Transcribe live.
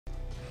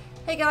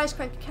Hey guys,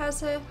 crankycaz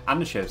here.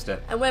 And the Showster.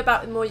 And we're back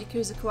with more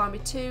Yakuza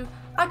Kiwami 2.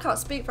 I can't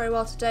speak very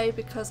well today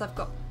because I've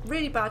got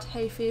really bad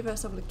hay fever,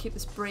 so I'm going to keep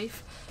this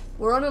brief.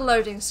 We're on a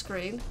loading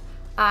screen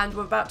and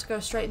we're about to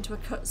go straight into a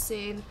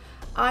cutscene.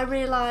 I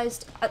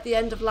realised at the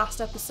end of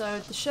last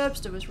episode the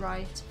Sherbster was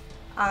right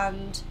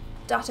and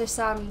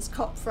Date-san's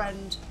cop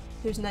friend,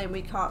 whose name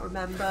we can't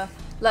remember,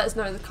 let us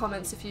know in the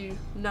comments if you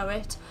know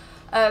it.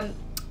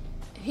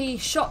 He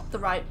shot the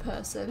right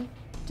person,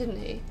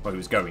 didn't he? Well, he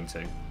was going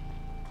to.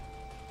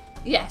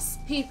 Yes,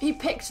 he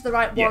picked the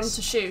right one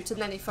to shoot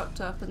and then he fucked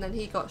up and then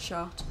he got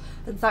shot.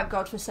 And thank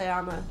God for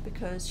Sayama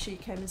because she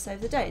came and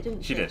saved the day,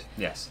 didn't she? She did,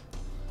 yes.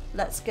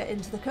 Let's get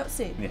into the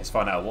cutscene. Let's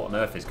find out what on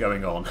earth is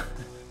going on.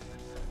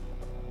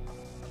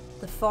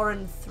 The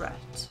foreign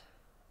threat.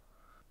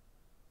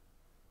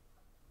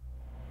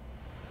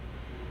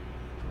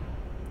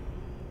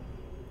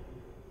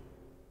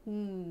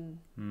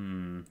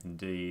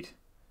 Indeed.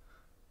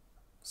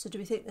 So do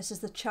we think this is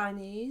the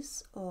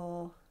Chinese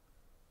or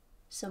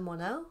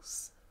someone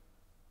else?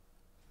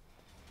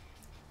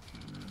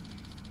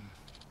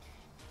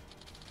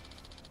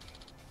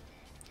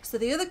 So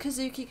the other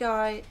Kazuki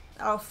guy,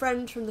 our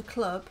friend from the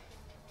club.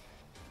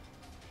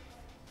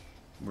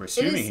 We're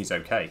assuming he's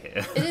okay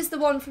here. It is the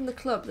one from the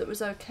club that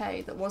was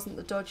okay, that wasn't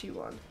the dodgy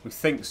one. We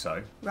think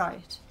so.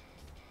 Right.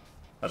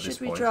 At this point.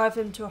 Should we drive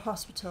him to a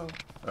hospital?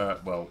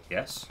 Well,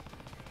 yes.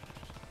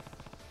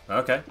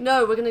 Okay.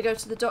 No, we're going to go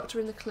to the doctor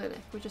in the clinic.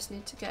 We just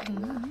need to get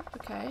him there.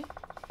 Okay.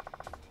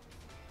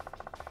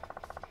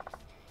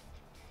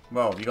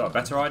 Well, you got a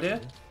better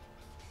idea?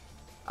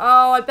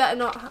 Oh, I better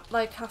not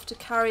like have to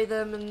carry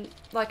them and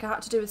like I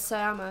had to do with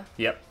Sayama.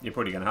 Yep, you're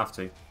probably going to have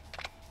to.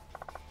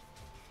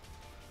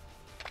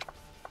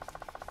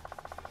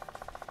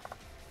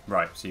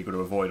 Right, so you've got to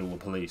avoid all the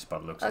police by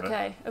the looks of it.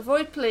 Okay,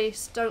 avoid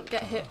police, don't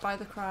get hit by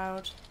the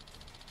crowd.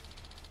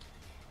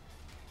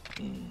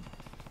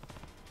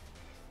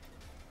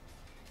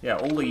 Yeah,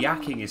 all the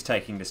yakking is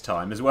taking this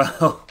time as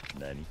well.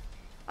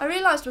 I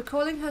realised we're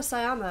calling her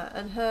Sayama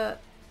and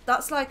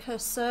that's like her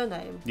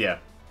surname. Yeah.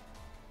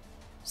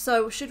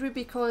 So should we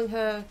be calling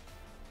her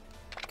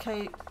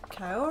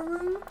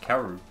Kaoru?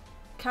 Kaoru.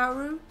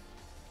 Kaoru?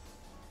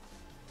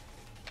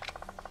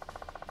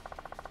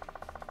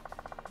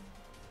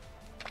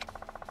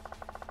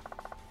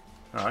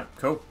 Alright,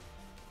 cool.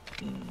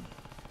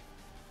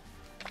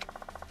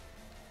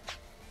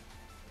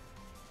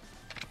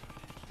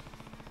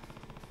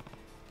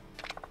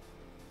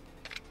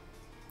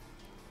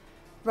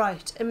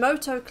 Right,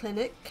 Emoto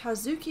Clinic.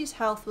 Kazuki's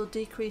health will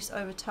decrease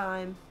over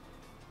time.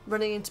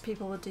 Running into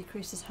people will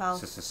decrease his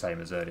health. It's just the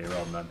same as earlier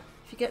on then.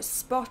 If you get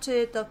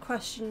spotted, they'll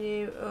question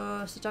you.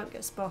 Oh, so don't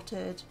get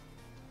spotted.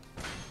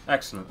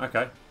 Excellent,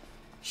 okay.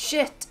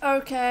 Shit,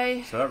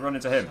 okay. So run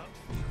into him.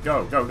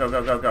 Go, go, go,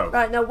 go, go, go.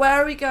 Right, now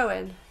where are we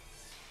going?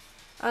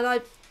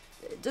 And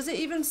does it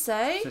even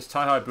say? This is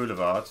Taihai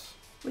Boulevard.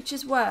 Which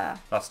is where?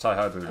 That's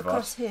Taihai Boulevard.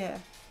 Across here.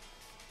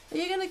 Are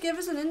you going to give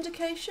us an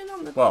indication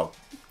on the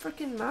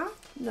frickin' map?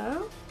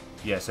 No?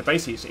 Yeah, so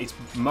basically it's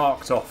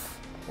marked off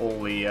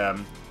all the...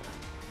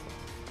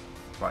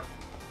 Right.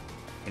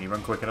 Can you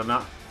run quicker than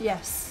that?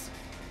 Yes.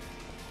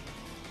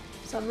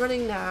 So I'm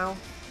running now.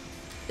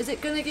 Is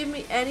it going to give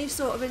me any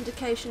sort of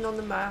indication on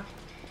the map?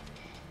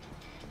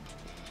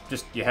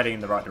 Just you're heading in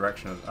the right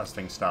direction as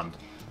things stand.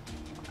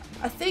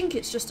 I think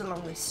it's just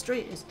along this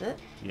street, isn't it?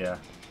 Yeah.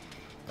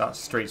 That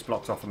street's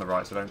blocked off on the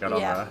right, so don't go down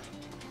there.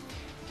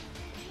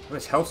 Oh,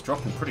 his health's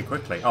dropping pretty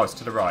quickly. Oh, it's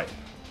to the right.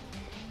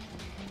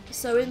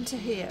 So into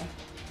here.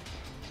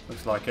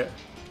 Looks like it.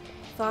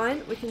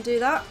 Fine, we can do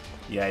that.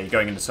 Yeah, you're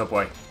going in the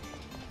subway.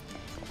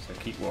 So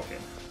keep walking.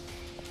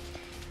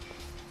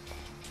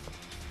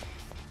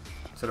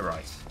 To the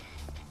right.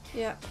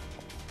 Yeah.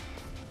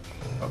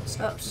 Up the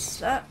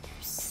steps. Up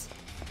steps.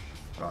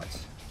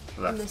 Right.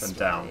 Left and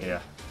down, yeah.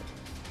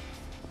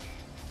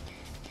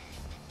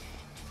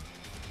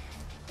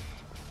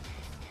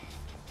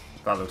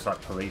 That looks like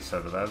police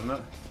over there, doesn't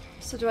it?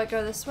 So do I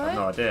go this way? I've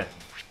no idea.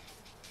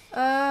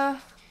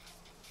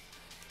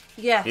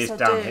 Yes, It's I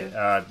down do.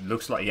 here.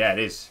 Looks like, yeah, it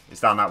is. It's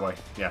down that way.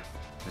 Yeah,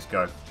 just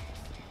go.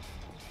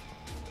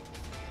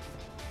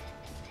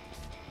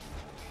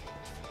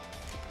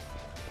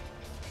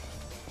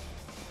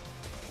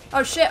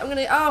 Oh shit, I'm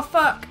gonna... Oh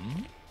fuck!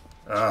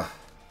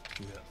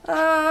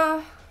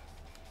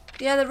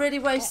 Yeah, they're really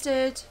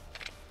wasted.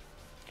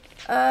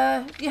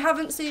 You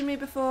haven't seen me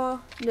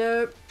before?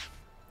 Nope.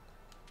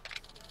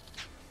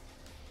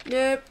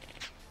 Nope.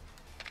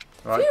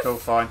 Right, cool,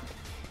 fine.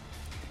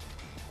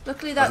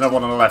 Luckily that There's no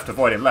one on the left.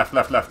 Avoid him. Left,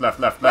 left, left, left,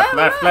 left, left,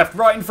 left, left,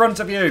 right in front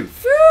of you.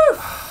 Phew!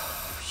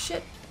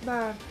 Shit,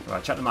 man.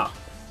 Right, check them up.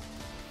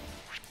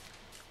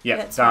 Yeah,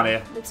 Yeah, it's down fine.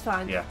 here. It's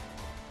fine. Yeah.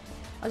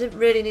 I didn't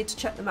really need to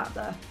check the map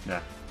there.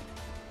 Yeah.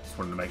 Just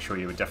wanted to make sure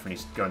you were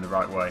definitely going the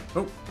right way.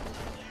 Oh.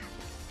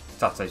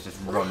 Tate's just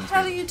What running. the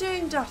hell are you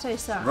doing,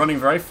 Date-san? Running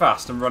very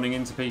fast and running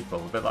into people.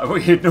 A bit like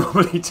what you'd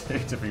normally do,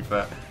 to be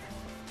fair.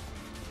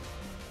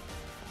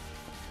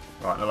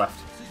 Right, on the left.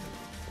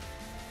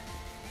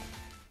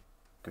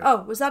 Good.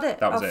 Oh, was that it?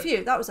 That was oh, it.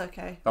 phew, that was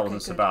okay. That Okay,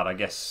 wasn't so good. bad, I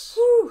guess.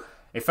 Whew.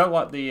 It felt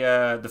like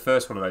the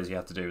first one of those you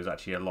had to do was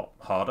actually a lot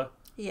harder.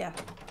 Yeah.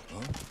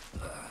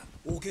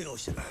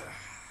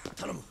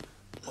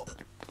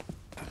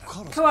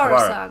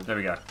 Kawara-san. There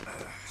we go.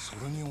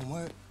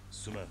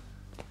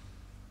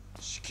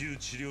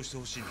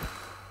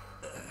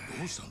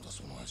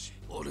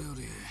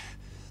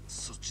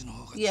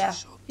 Yeah,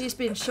 he's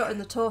been shot in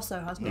the torso,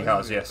 hasn't he? He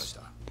has, yes.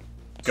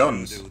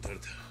 Guns.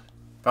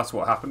 That's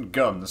what happened.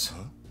 Guns.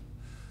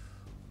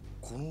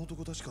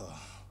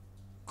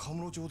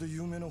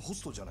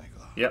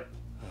 Yep.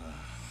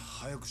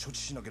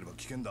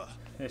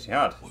 Yes, he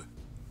had.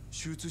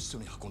 手術室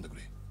に運んでく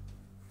れ。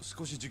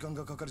少し時間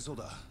がかかりそう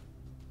だ。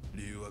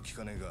理由は聞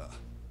かねえが、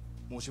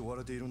もし追わ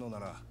れているのな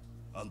ら、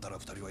あんたら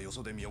二人はよ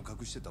そで身を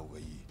隠してた方が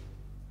いい。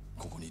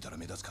ここにいたら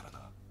目立つからな。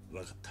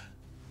わかった。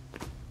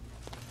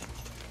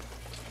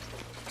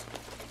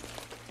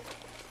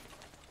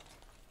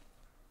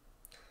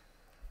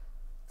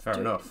Fair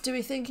enough. Do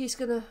we think he's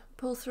gonna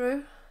pull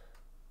through?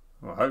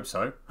 Well, I hope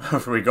so.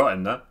 After we got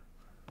in there.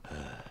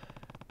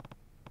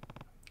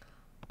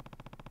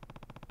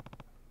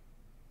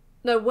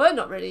 No, we're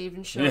not really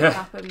even sure what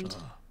happened.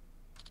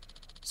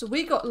 So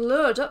we got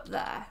lured up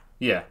there.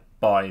 Yeah,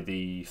 by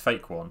the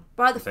fake one.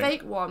 By the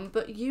fake one,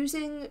 but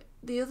using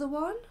the other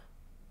one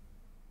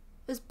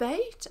as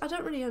bait? I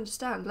don't really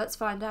understand. Let's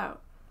find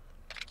out.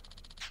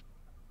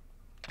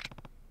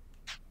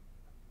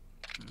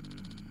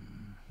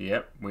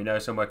 Yep, we know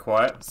somewhere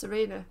quiet.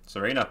 Serena.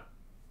 Serena.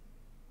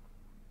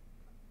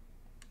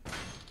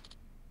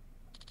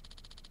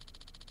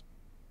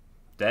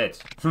 Dead.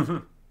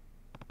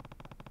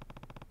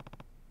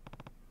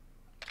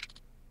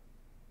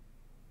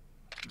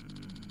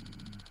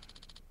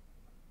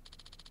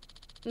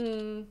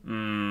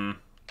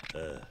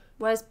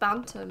 Where's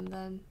Bantam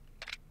then?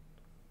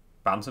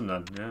 Bantam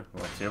then, yeah.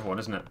 Well, it's the other one,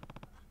 isn't it?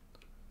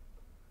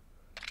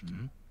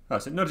 Oh,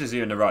 so it nudges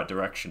you in the right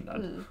direction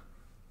then.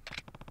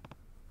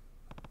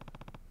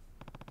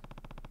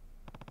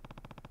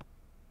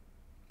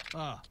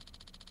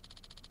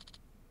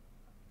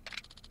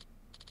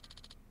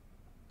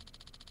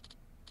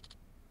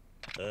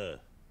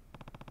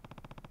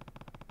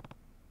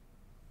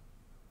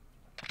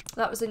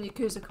 That was in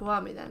Yakuza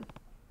Kiwami then.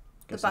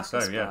 The back so,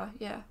 of Spa,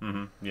 yeah.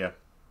 Yeah.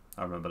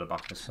 I remember the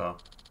back of Spa.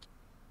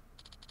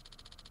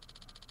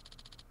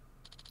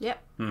 Yep.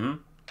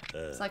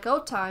 It's like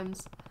old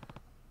times.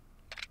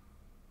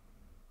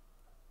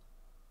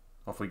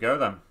 Off we go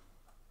then.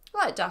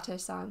 I like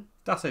Date-san.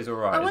 Date's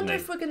alright, I isn't wonder he?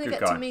 if we're going to Good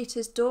get guy. to meet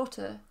his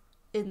daughter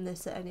in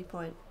this at any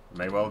point.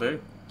 May well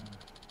do.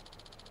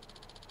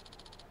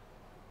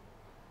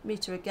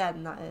 Meet her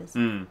again, that is.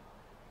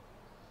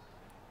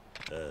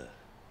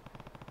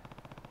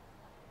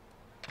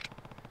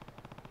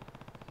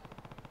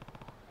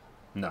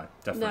 No,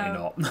 definitely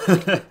not.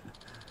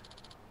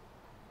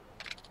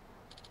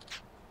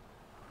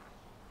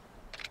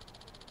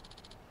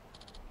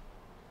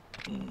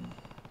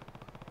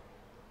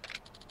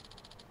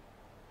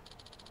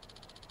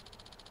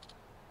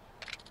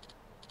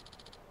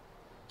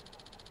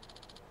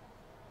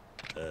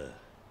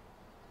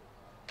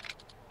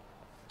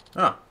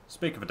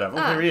 Speak of a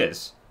devil, here he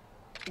is.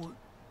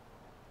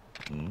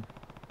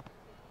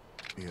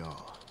 Yeah.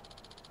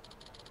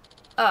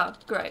 Oh,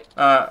 great.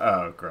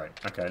 Oh, great.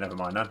 Okay, never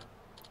mind then.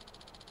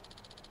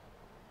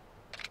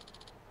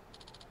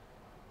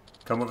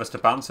 Come with us to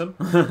Bantam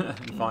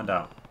and find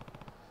out.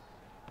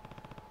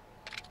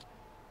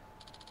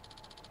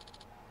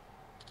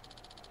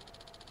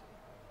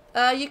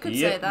 You could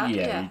say that.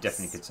 Yeah, yes. you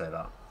definitely could say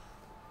that.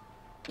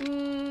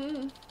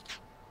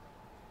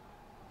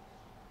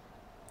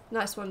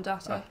 Nice one,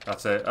 Date.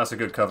 That's a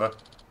good cover.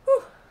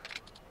 Whew.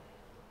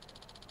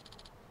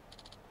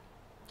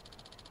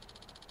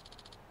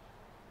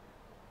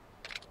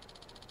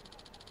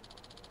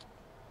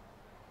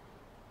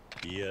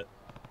 Yeah.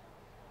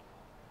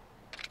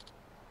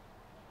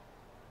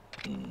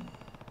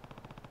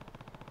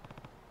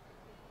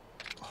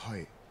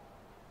 Hi.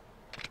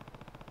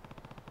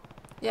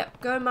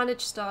 Yep, go and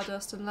manage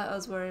Stardust and let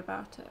us worry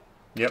about it.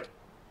 Yep.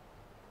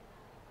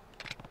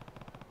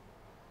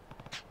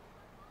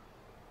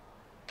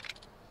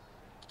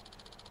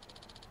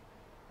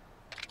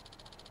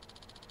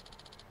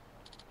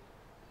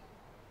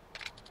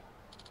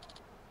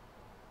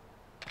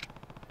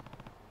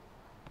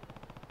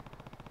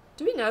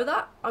 Do we know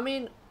that? I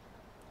mean,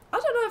 I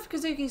don't know if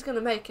Kazuki's going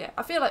to make it.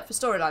 I feel like for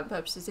storyline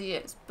purposes he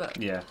is, but...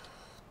 Yeah.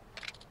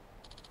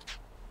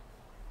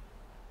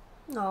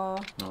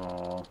 Aww.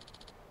 Aww.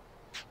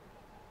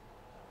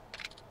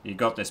 You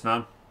got this,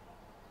 man.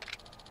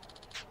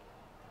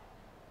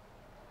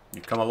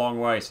 You've come a long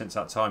way since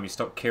that time you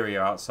stopped Kiryu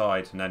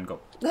outside and then got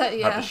had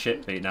the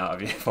shit beaten out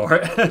of you for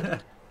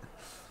it.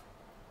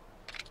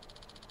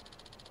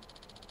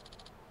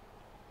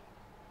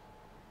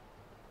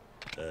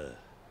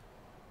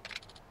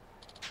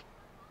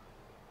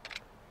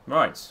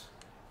 Right.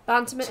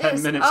 Bantam it 10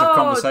 is. minutes of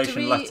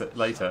conversation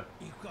later.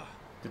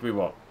 Did we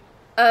what?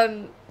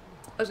 I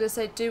was going to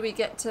say, do we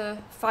get to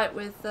fight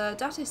with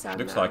Date-san?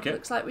 Looks now? like it.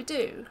 Looks like we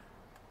do.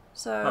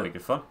 So that'd be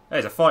good fun.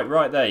 There's a fight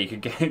right there. You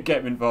could get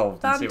him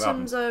involved and see what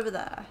happens. Phantom's over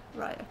there.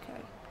 Right,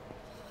 okay.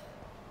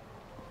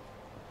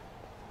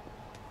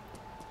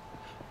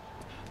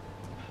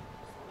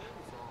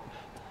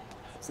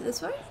 Is it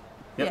this way?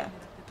 Yep. Yeah.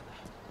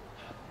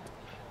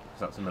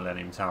 So that's the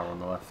Millennium Tower on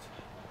the left.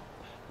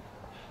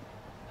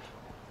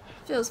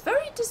 Feels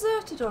very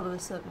deserted all of a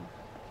sudden.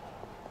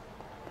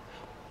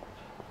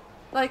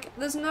 Like,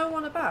 there's no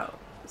one about.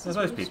 There's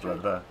those people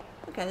over there.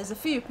 Okay, there's a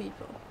few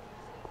people.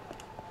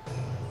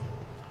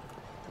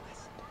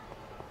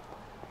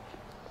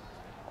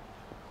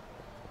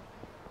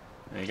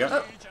 There you go.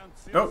 Oh.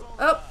 Oh!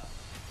 Oh!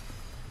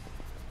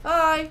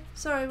 Bye!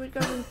 Sorry, we're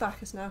going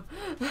back us now.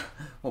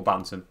 Or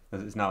Bantam,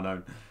 as it's now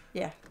known.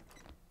 Yeah.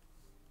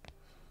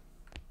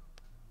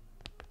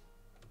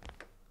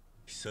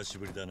 久し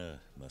ぶりだな、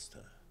マスタ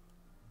ー。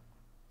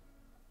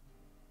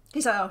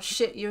 He's like, oh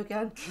shit, you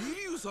again.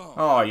 Kiryu さん。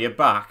 Oh, you're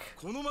back.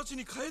 この町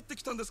に帰って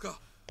きたんですか。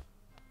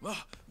ま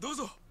あ、どう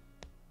ぞ。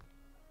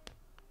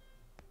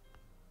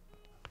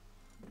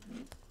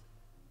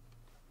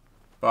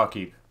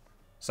Barkeep.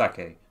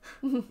 Sake.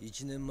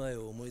 1年前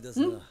を思い出す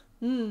な。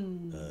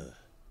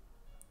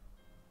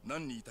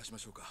何にいたしま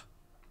しょうか。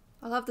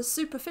 I'll have the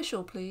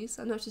superficial,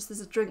 please. I noticed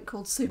there's a drink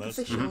called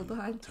superficial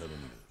behind. 頼むよ。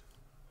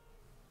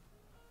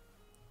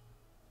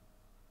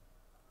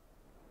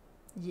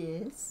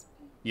 Yes.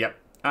 Yep.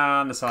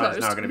 And the sign is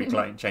now Closed. going to be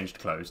changed to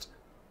closed.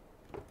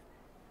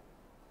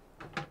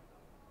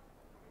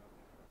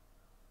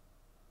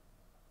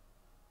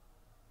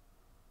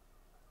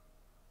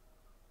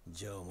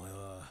 じゃあお前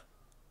は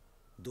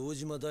堂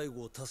島大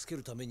吾を助け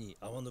るために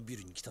天野ビ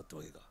ルに来たって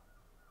わけか。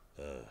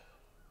ああ。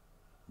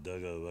だが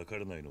分か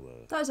らないのは、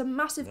 That is a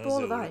massive な ball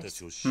ぜ of 俺た ice.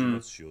 ちを始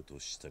末しようと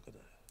したかだ。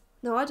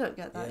No, I don't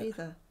get that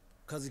either.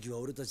 和樹は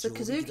俺たち So をお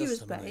びき Kazuki 出 was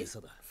すための bait. 餌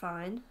だ。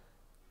 Fine.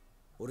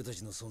 俺た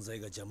ちの存在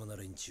が邪魔な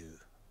連中。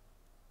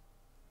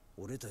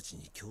俺たち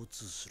に共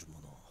通する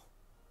もの。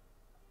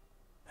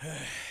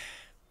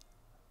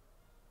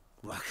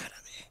わから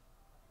ね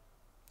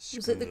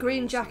Was it the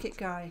green jacket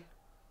guy?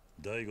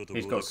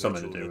 He's got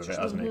something to do with it,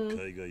 hasn't he?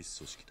 海外組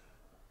織だ。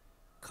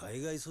え。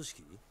海外組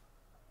織？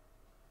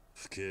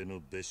府警の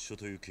別所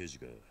という刑事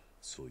が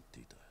そう言って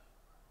いた。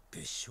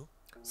別所？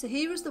 So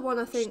he was the one,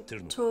 I think,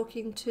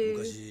 talking to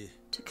昔、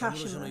カム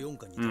ロ署の Kashima. 4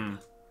課にいたん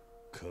だ。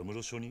カム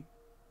ロ署に？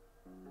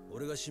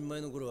俺が新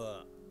米の頃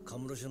はカ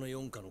ムロ署の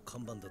4課の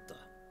看板だった。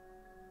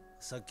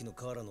さっきの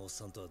河原のおっ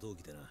さんとは同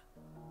期でな。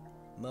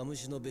マム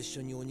シの別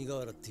所に鬼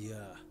瓦っていや、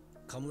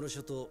カムロ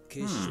署と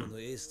警視庁の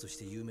エースとし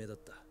て有名だっ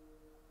た。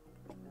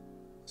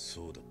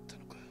そうだった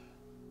のか。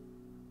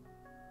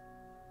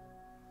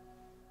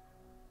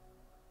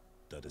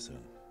伊達さん、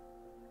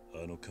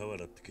あの河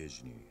原って刑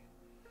事に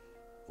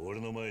俺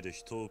の前で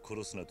人を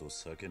殺すなと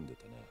叫んで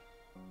た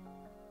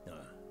な。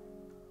ああ。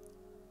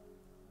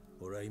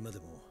俺は今で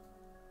も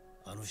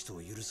あの人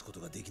を許すこと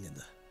ができねえん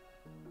だ。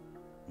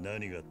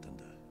何があったん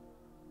だ。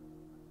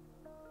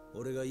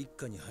俺が一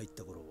課に入っ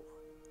た頃、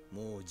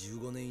もう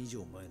15年以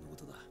上前のこ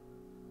とだ。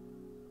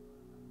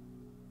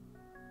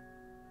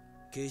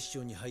警視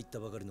庁に入った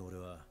ばかりの俺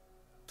は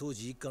当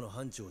時一課の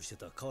班長をして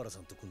た河原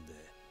さんと組んで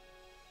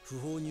不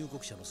法入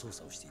国者の捜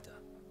査をしていた。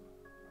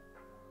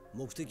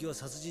目的は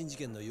殺人事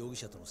件の容疑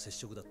者との接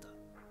触だった。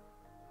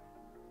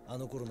あ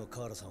の頃の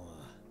河原さんは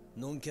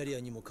ノンキャリ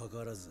アにもかか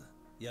わらず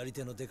やり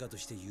手のデカと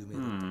して有名だ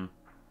った。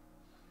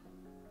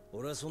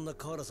俺はそんな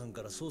河原さん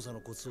から捜査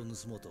のコツを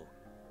盗もうと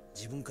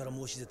自分から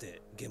申し出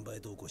て現場へ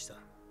同行した。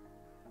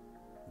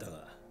だ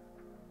が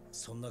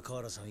そんな河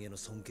原さんへの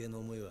尊敬の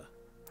思いは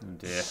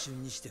一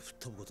瞬にして吹っ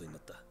飛ぶことにな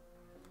った。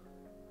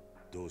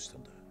どうした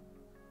んだ。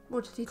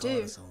 What did he 河 do?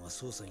 原さんは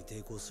捜査に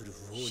抵抗する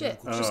不法入 Shit,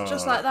 国者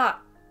just like that.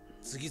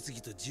 次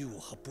々と銃を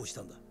発砲し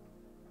たんだ。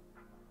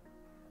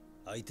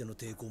相手の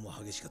抵抗も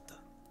激しかった。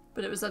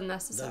 But it was だが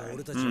unnecessary.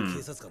 俺たちは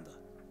警察官だ。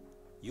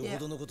よほ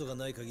どのことが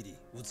ない限り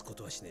撃つこ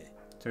とはしねえ。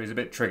 So he's a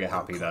bit trigger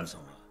happy 河原 then. さ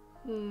んは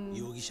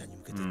容疑者に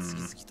向けて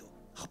次々と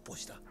発砲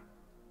した。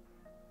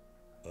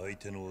相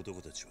手の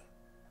男たちは。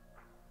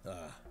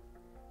ああ。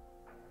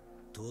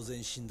当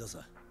然死んだ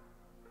さ。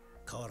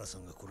河原さ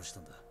んが殺した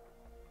んだ。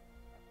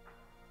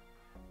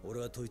俺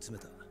は問い詰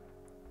めた。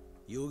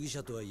容疑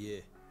者とはい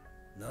え、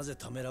なぜ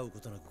ためらうこ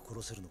となく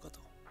殺せるのかと。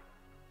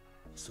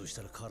そし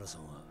たら河原さ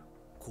んは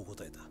こう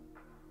答えた。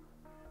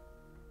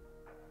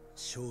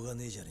しょうが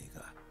ねえじゃねえ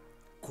か。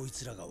こい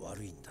つらが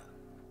悪いんだ。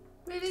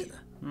 Really?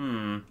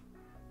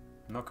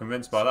 Not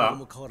convinced by その後 that.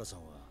 も河原さん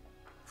は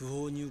不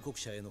法入国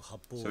者への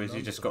発砲を So has he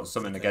何度 just か got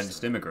something 繰り返し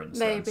against た。 immigrants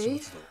then?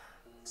 Maybe.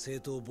 正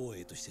当防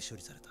衛として処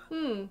理された。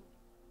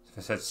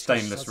 It said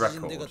stainless 殺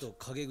人デカ record. と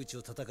陰口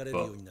を叩かれる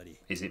よ But うになり、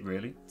 is it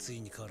really? つい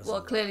に河原さん Well,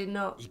 は clearly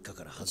not. 一家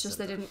から外 It's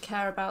さ just れ they た。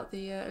 didn't care about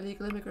the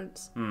illegal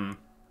immigrants.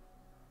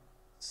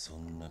 そ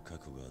んな過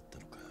去があった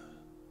のか。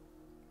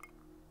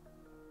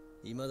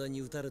未だに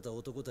撃たれた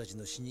男たち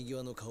の死に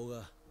際の顔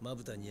がま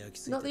ぶたに焼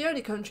き付い Not て the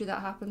only country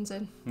that happens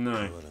in. 河 No.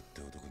 原っ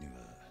て男には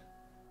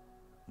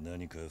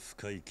何か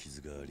深い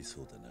傷があり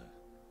そうだな。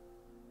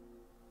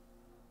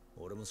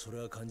俺もそれ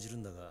は感じる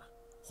んだが、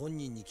本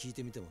人に聞い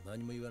てみても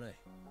何も言わない。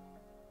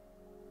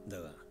だ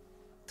が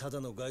ただ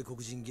の外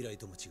国人嫌い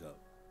とも違う。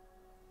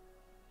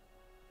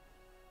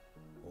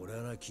俺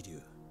はな、桐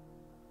生、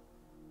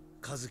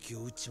和樹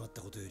を撃っちまっ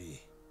たことより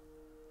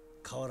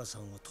河原さ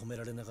んを止め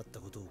られなかった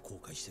ことを後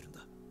悔してるんだ。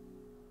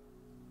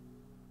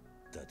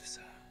だって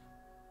さ、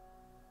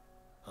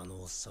あ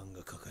のおっさん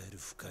が抱える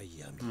深い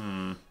闇。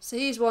So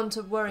he's one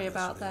to worry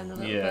about then a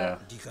little Yeah.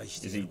 bit.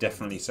 Is he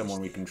definitely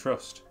someone we can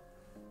trust?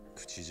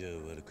 口じゃ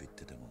悪く言っ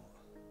てても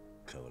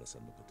河原さ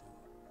んのことを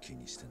気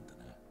にしてんだ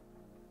な。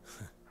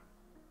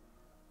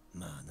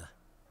まあな。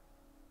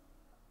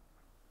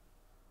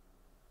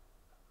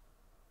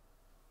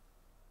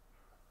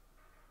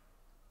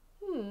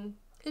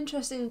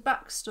Interesting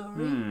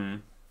backstory.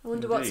 I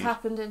wonder what's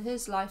happened in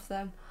his life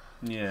then.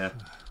 Yeah.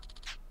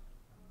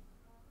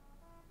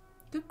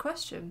 Good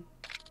question.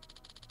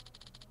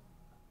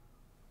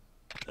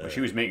 Well,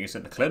 she was meeting us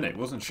at the clinic,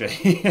 wasn't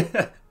she?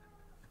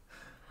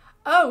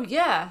 Oh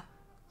yeah.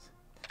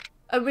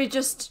 And we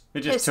just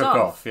took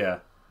off, yeah.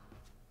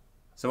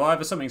 So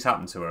either something's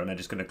happened to her and they're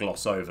just going to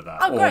gloss over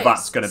that, oh, or great.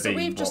 that's going to be. So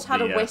we've just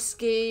had a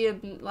whiskey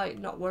and like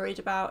not worried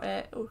about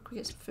it. Oh, can we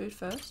get some food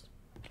first?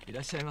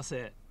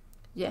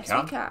 Yes,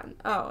 we can.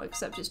 Oh,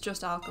 except it's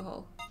just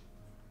alcohol.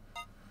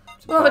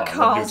 Well, a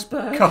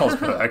Carlsberg.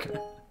 Carlsberg.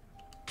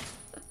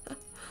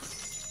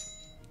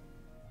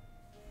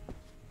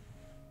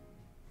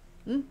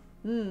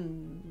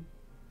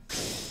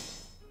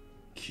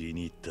 気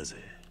に入ったぜ。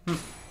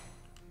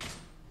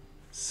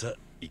さあ、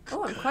行くか。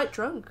Oh, I'm quite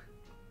drunk.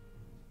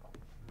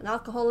 An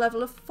alcohol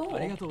level of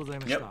 4.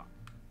 Yep.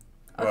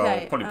 Okay,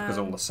 Well, probably because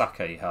all the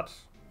sake he had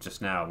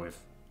just now with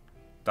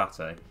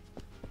Date.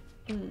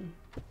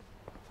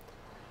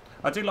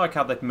 I do like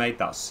how they've made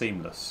that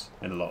seamless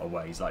in a lot of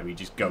ways. Like we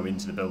just go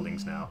into the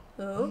buildings now.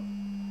 Oh.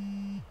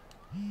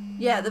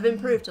 Yeah, they've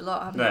improved a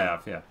lot, haven't they? They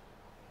have, yeah.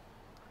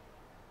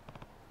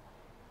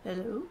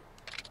 Hello?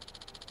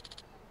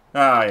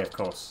 Ah, yeah, of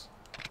course.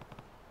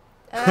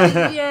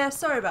 Yeah,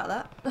 sorry about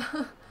that.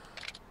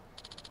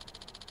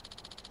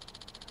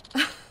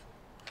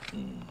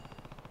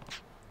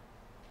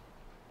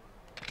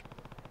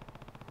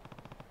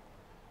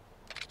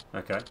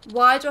 Okay.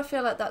 Why do I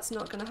feel like that's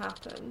not going to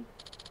happen?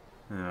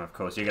 Yeah, of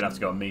course. You're going to have to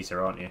go and meet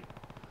her, aren't you?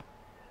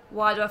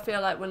 Why do I feel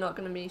like we're not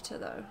going to meet her,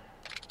 though?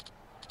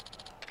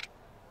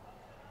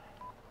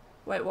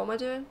 Wait, what am I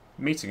doing?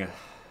 Meeting her.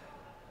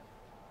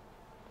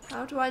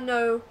 How do I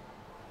know?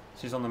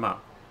 She's on the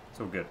map.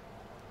 It's all good.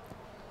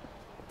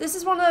 This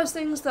is one of those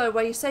things, though,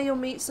 where you say you'll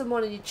meet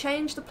someone and you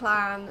change the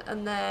plan,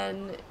 and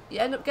then you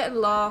end up getting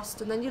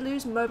lost, and then you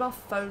lose mobile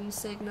phone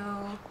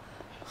signal,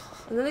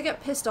 and then they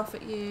get pissed off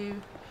at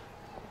you.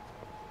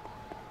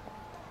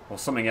 Or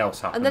something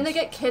else happens. And then they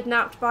get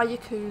kidnapped by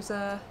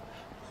Yakuza.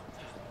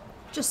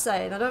 Just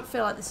saying, I don't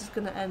feel like this is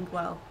going to end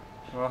well.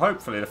 Well,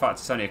 hopefully the fact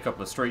it's only a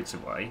couple of streets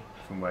away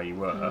from where you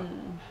were.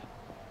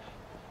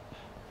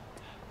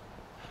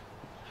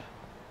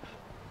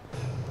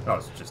 Oh,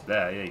 it's just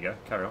there. Here you go.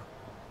 Carry on.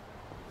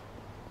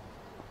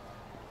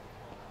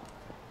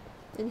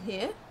 In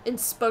here? In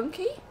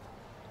Spunky?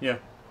 Yeah.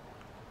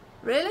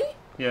 Really?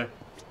 Yeah.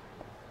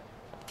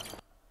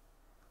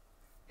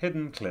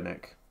 Hidden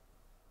clinic.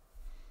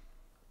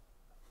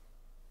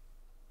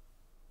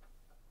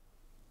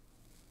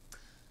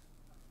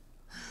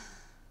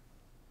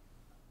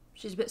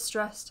 She's a bit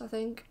stressed, I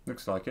think.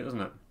 Looks like it,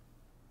 doesn't it?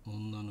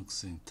 女のく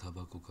せにタ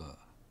バコか。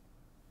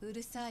う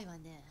るさいわ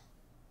ね。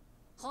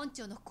本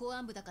庁の公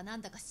安部だかな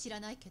んだか知ら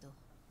ないけど、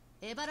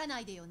えばらな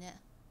いでよね。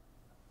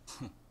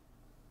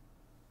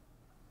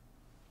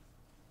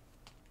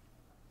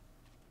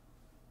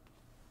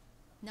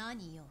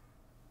何よ。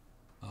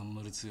あん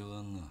まり強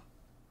がんな。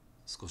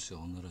少し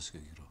は女らしく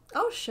生きろ。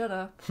Oh, shut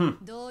up.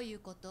 どういう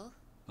こと？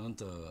あん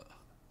た、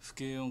府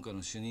警四課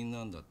の主任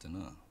なんだって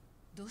な。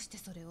どうして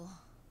それを？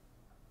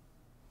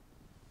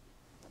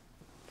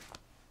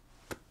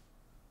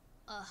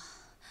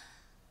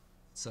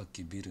さっ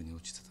きビルに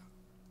落ちて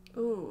た。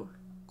Ooh.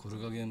 これ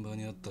が現場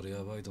にあったら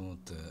やばいと思っ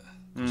て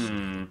腰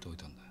に取っておい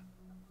たんだ。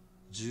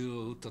銃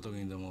を撃った時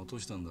にでも落と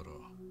したんだろう。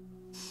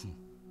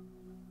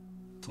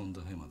とん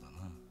だヘマだな。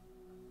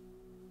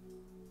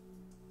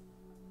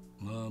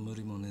まあ無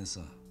理もねえ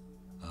さ。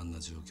あんな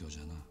状況じ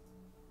ゃな。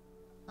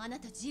あな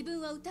た自分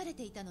は撃たれ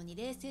ていたのに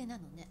冷静な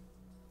のね。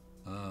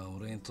ああ、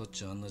俺にとっ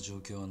ちゃあんな状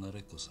況は慣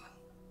れっこさ。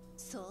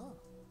そ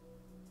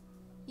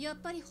う。や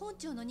っぱり本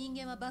庁の人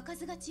間は場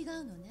数が違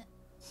うのね。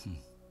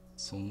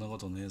そんなこ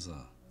とねえ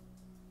さ。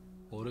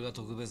俺が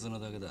特別な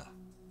だけだ。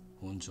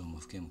本庁も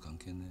府警も関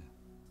係ね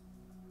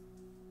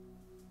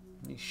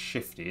He's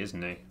shifty, isn't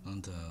he? え。あ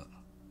んた、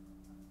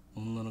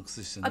女のく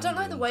せして I don't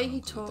like the way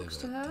he talks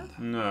to her.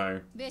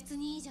 No. 別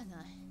にいいじゃ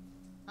ない。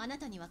あな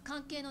たには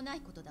関係のな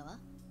いことだわ。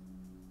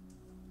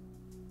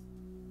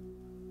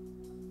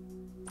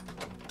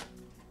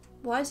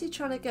Why is he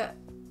trying to get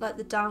like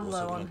the down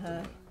low on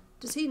her?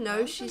 Does he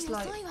know she's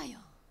like... 遅いわよ。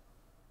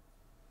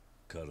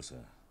カールさ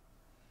ん、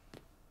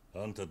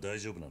あんた大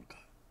丈夫なのか？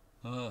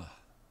あ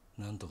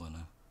あ、なんとか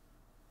な。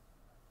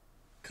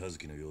和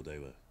樹の容体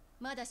は？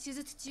まだ手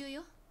術中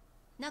よ。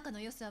中の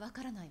様子はわ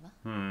からないわ。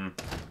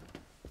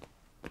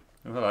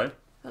Oh, hello.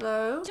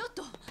 Hello. ちょっ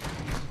と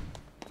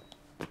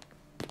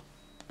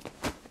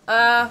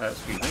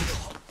Excuse me.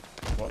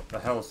 What the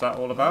hell's that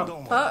all about?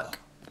 Fuck.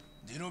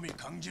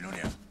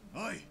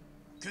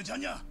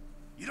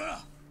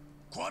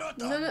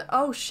 No, no.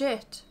 Oh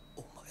shit.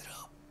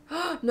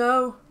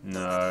 No.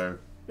 No.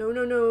 No,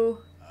 no, no.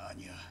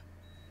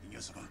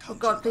 Oh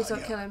god, please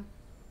don't kill him.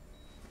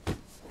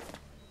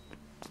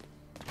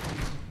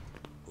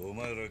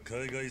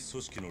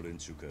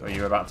 Are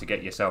you about to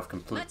get yourself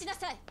complete? 待ちな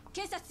さい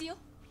警察よ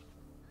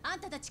あん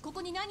たたちこ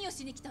こに何を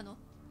しに来たの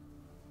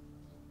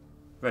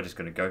We're just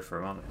gonna go for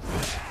him, aren't we?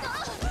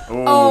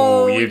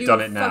 Oh, you've done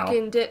it now.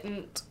 Fucking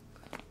didn't.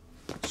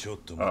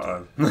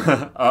 Uh-oh.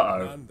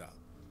 Uh-oh.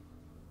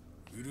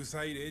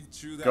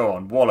 Go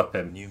on, wallop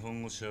him.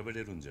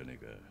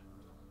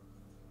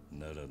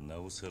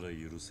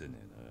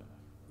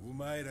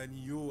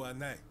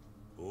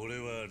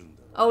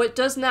 Oh, it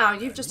does now.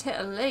 You've just hit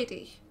a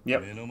lady.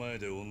 Yep.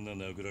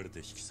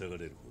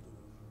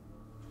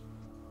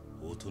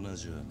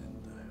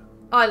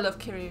 I love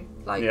Kiryu.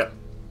 Like, Yep.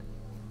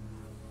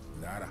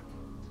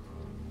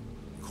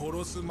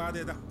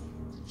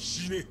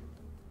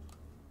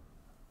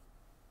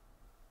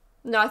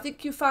 no, I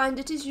think you find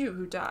it is you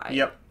who die.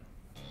 Yep.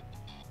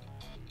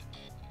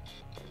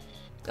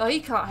 Oh, he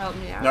can't help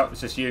me out. No,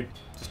 it's just you.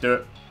 Just do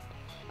it.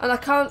 And I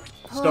can't...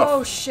 Stuff.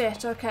 Oh,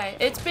 shit. Okay.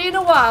 It's been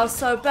a while,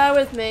 so bear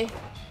with me.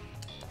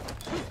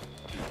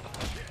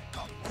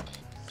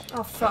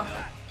 Oh, fuck.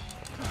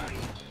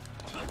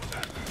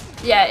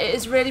 Yeah, it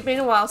has really been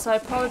a while, so I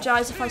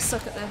apologise if I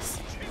suck at this.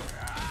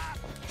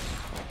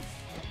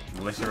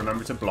 At least you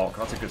remember to block.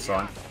 That's a good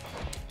sign.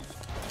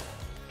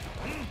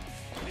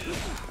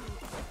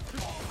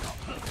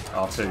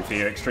 R2 for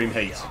your extreme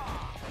heat.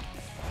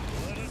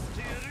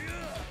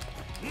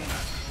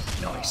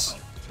 Nice.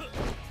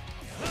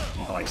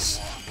 Nice.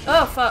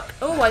 Oh, fuck.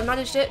 Oh, I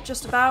managed it,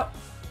 just about.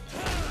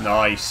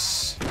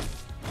 Nice.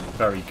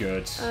 Very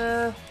good.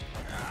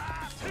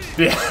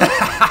 Yeah,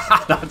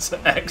 that's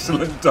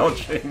excellent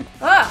dodging.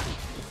 Ah!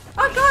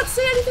 I can't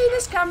see anything.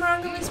 This camera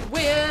angle is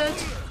weird.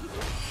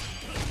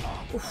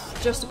 Oof,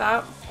 just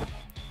about.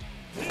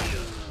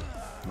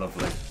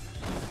 Lovely.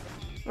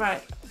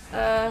 Right.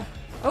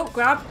 Oh,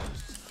 grab.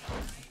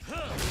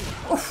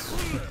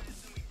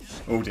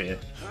 Oof. Oh dear.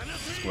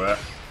 Squirt.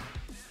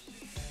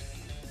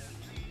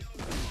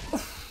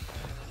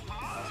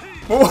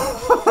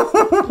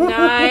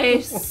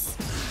 Nice.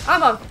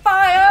 I'm on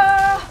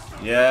fire.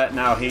 Yeah,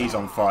 now he's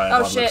on fire by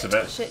Oh the shit! looks of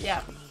it. Shit,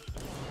 yeah.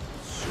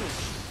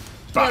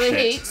 Bash Feeling it.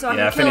 heat, so I'm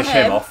yeah, gonna kill finish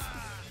him him. off.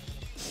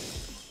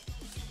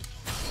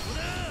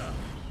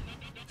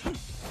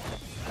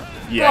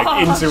 Yeah, Oh,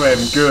 into him.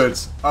 Good.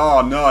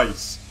 Oh,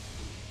 nice.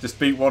 Just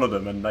beat one of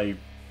them and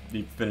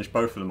you finish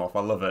both of them off.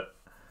 I love it.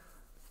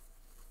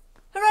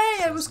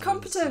 Hooray! I was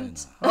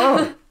competent.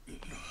 Oh.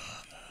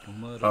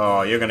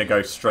 Oh, you're gonna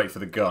go straight for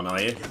the gun, are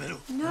you?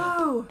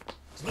 No.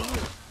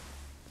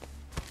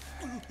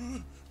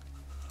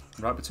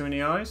 Right between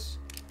the eyes?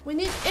 We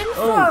need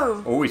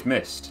info. Oh, he's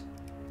missed.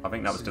 I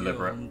think that was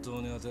deliberate.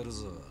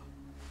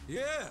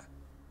 Yeah.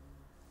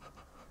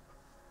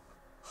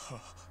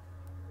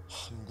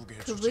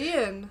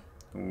 Korean.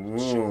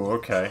 Ooh,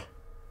 okay.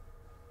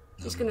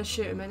 He's gonna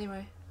shoot him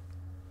anyway.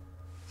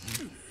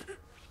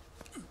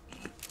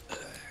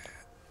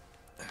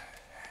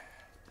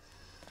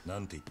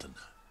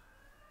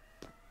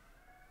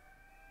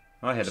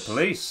 I hear the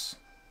police.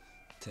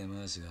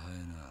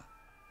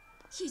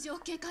 非常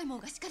警戒網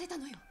が敷かれた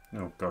のよ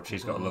Oh god,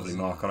 she's got a lovely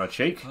mark on her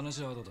cheek. Are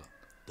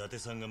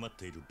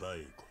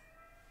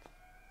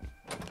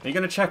you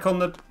going to check on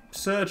the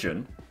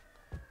surgeon?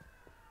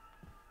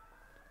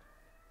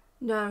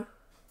 No.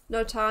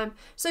 No time.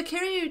 So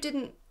Kiryu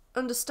didn't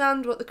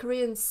understand what the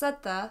Koreans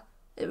said there.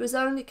 It was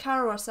only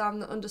Kawara-san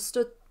that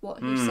understood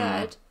what he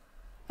said.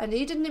 And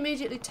he didn't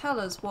immediately tell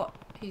us what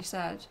he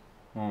said.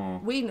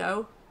 We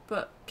know,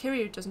 but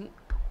Kiryu doesn't.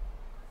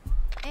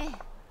 ええ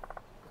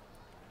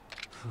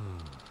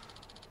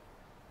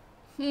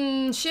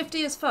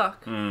Shifty as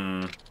fuck.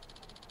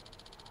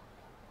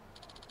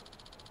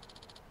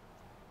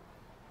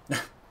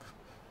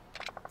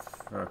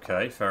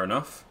 Okay, fair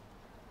enough.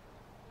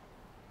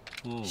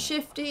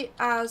 Shifty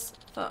as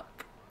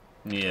fuck.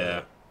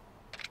 Yeah.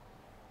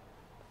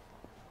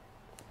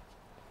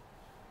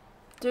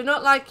 Do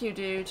not like you,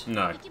 dude.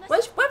 No. Where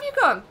have you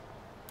gone?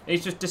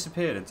 He's just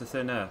disappeared into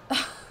thin air.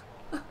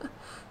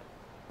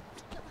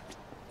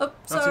 Oh,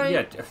 sorry.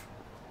 Yeah.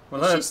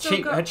 Well,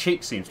 her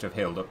cheek seems to have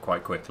healed up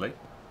quite quickly.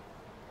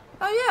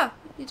 Oh yeah,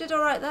 you did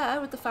alright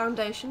there with the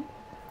foundation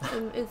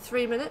in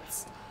 3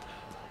 minutes.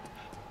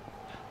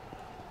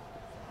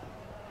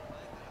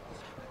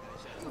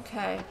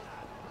 Okay.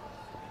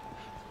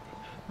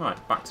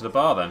 Right, back to the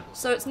bar then.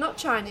 So it's not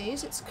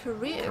Chinese, it's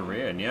Korean.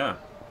 Korean, yeah.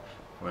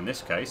 Well, in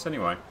this case,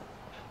 anyway.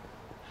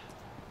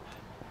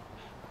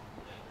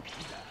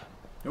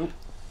 Oh.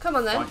 Come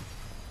on then, Fine.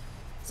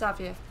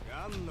 Xavier.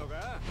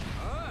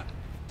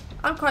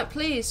 I'm quite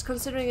pleased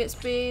considering it's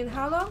been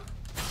how long?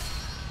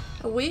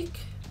 A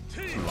week?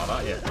 Something like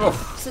that, yeah.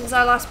 Oh. Since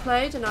I last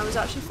played and I was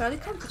actually fairly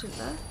competent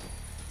there.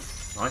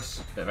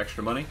 Nice. Bit of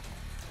extra money.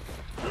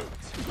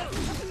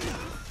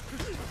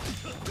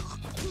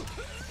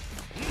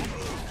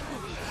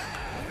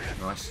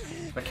 Nice.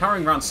 They're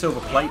carrying around silver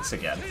plates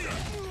again.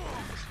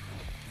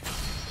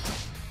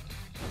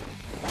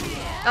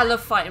 I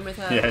love fighting with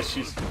her. Yeah,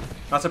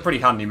 that's a pretty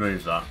handy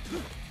move, that.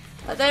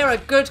 They are a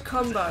good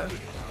combo.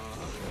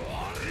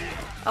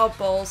 Oh,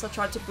 balls. I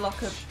tried to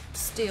block a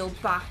steel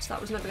bat.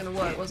 That was never going to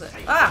work, was it?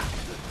 Ah!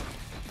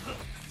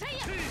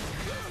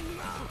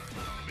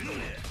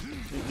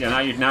 Yeah,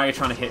 now you're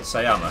trying to hit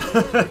Sayama.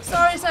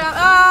 Sorry, Sayama.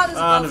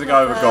 Ah, there's a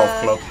guy with a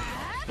golf club.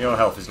 Your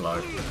health is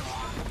low.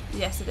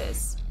 Yes, it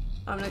is.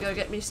 I'm going to go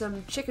get me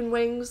some chicken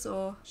wings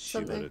or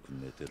something.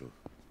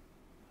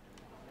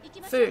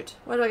 Food.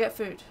 Where do I get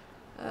food?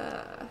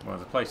 Well,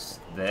 there's a place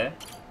there.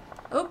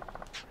 Oh.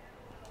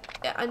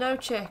 Yeah, I know,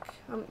 chick.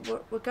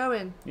 We're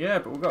going. Yeah,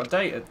 but we've got a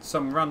date at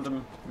some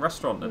random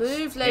restaurant that's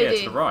Move, lady.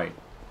 here to the right.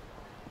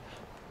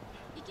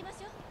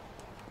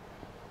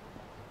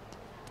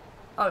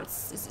 Oh,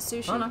 is it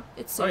sushi? Oh, no.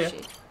 It's Oh, yeah.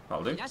 sushi.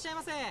 That'll do.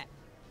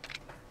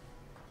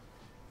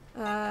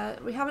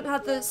 We haven't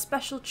had the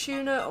special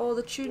tuna or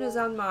the tuna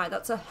zanmai.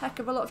 That's a heck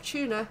of a lot of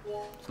tuna.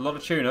 It's a lot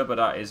of tuna, but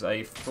that is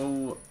a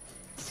full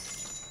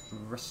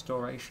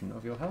restoration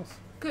of your health.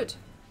 Good.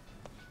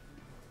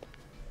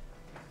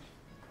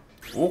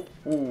 Oh,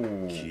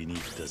 ooh.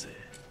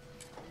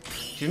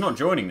 She's not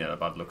joining there,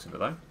 bad looks of it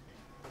though.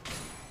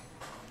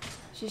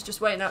 She's just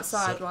waiting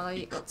outside while I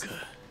eat lots of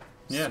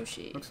Yeah,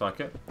 sushi. looks like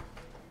it.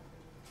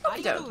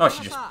 Okey-doke. Oh,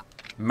 she just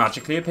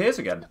magically appears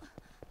again.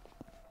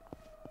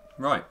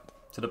 Right,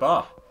 to the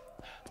bar.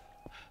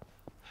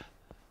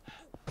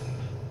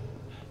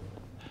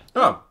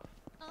 Oh,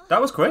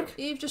 that was quick.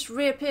 You've just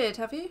reappeared,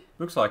 have you?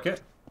 Looks like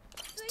it.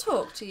 Let's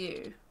talk to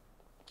you.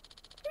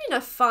 You mean I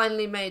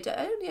finally made it?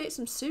 I only ate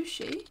some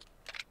sushi.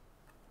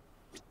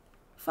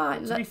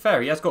 Fine. To be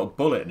fair, he has got a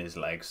bullet in his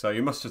leg, so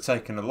you must have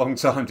taken a long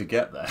time to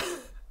get there.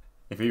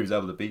 If he was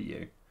able to beat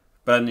you.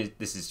 But then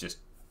this is just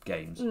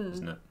games,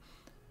 isn't it?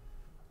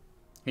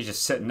 He's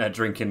just sitting there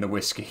drinking the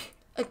whiskey.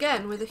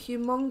 Again, with a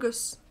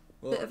humongous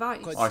bit of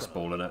ice. Ice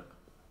ball in it.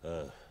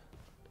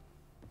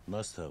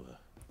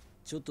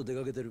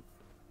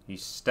 He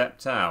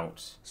stepped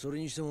out.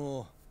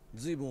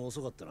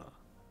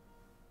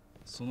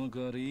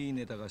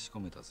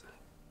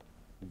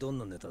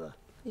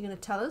 You gonna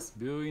tell us?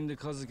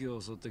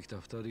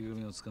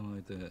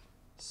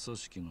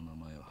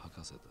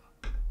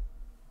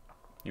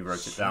 He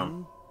wrote it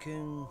down.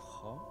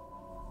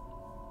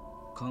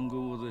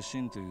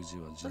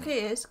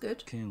 Okay, yes,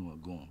 good.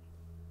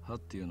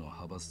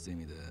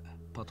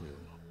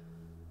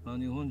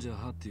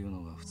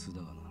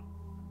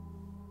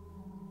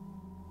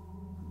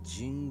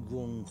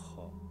 Jingweon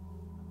派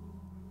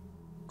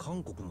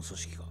韓国の組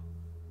織か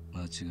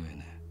間違い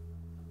ね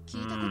聞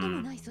いたこと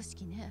もない組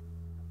織ね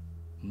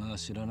まあ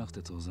知らなく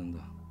て当然だ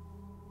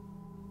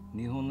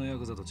日本のヤ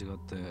クザと違っ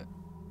て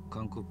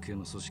韓国系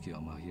の組織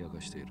はマフィア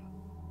化している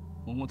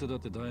表だっ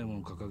て大門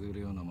を掲げる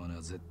ような真似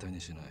は絶対に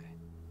しない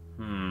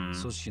組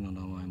織の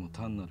名前も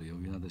単なる呼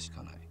び名でし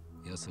かない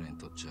奴らに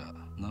とっちゃ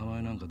名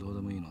前なんかどう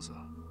でもいいのさ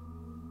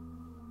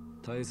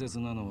大切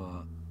なの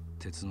は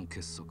鉄の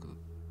結束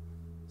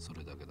そ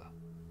れだけだ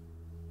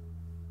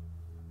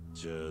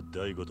じゃあ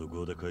大悟と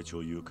合田会長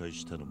を誘拐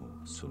したのも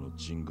その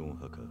ジンゴン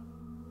派か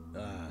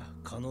ああ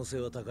可能性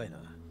は高いな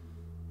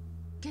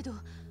けど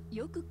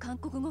よく韓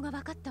国語が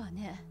分かったわ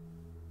ね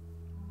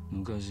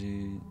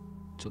昔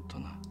ちょっと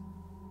な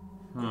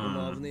ここ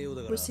も危ねえよう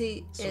だから Was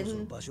he そろそろ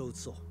in 場所を移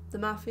そう the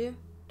mafia?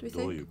 Do we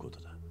どうい think? うこと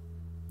だ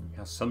He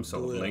has some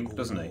sort of link,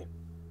 doesn't he?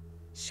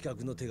 資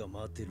格の手が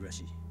回っているら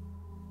しい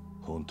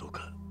本当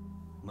か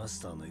マス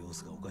ターの様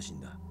子がおかしい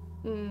んだ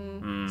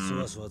Mm. そ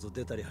わそわと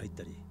出たり入っ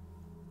たり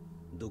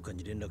どっか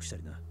に連絡した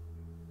りな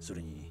そ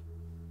れに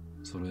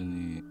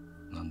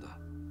なんだ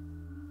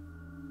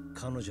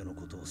彼女の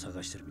ことを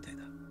探してるみたい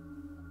だ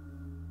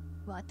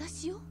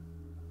私を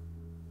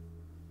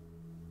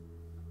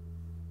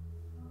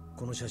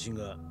この写真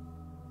が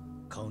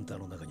カウンター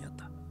の中にあっ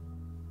た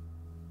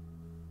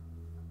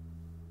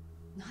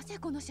なぜ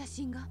この写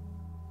真が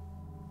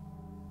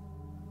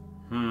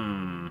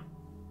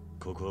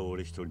ここは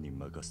俺一人に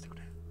任せてく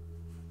れ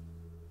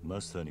マ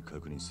スターに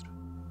確認する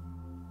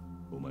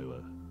お前は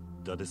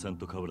伊達さん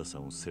と河原さ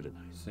んを競れな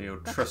い So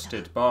your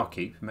trusted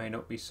barkeep may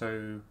not be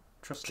so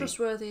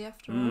Trustworthy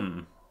after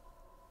all.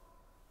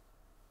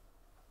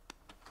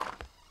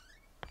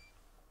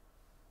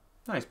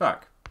 No, he's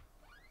back.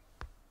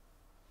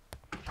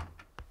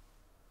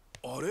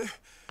 あれ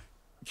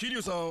桐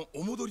生さん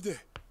お戻りで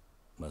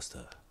マスタ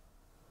ー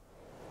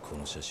こ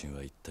の写真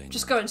は一体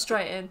Just going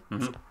straight in.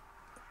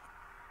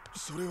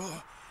 それ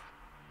は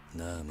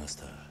なあマス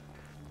ター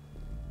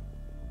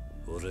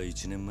俺は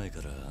1年前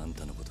からあん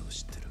たのことを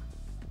知ってる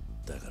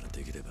だから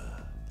できれば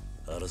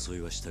争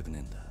いはしたくね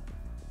えんだ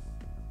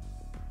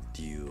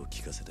理由を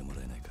聞かせても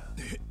らえないか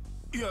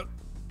いや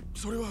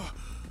それは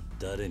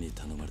誰に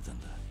頼まれたん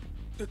だ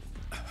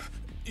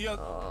いや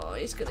Oh,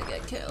 he's gonna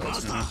get killed. マ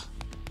スタ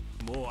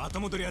ーもう後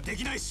戻りはで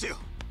きないっすよ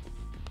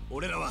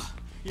俺らは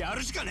や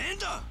るしかねえん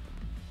だ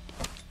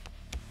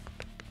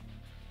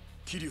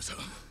桐生さん、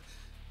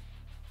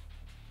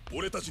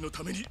俺たちの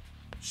ために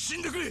死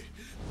んでくれ。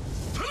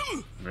頼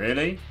む。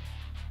 Really?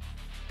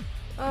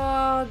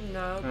 Oh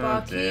no, Oh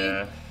Barky.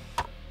 dear.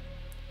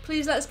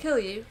 Please let us kill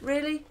you.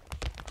 Really?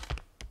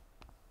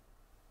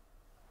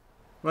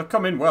 They've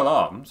come in well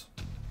armed.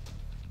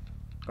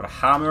 Got a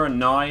hammer, a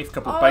knife,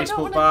 couple of I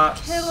baseball don't want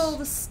to bats. kill all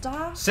the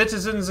staff.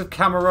 Citizens of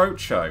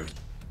Kamurocho.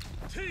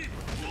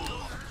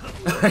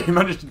 He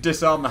managed to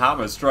disarm the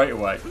hammer straight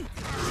away.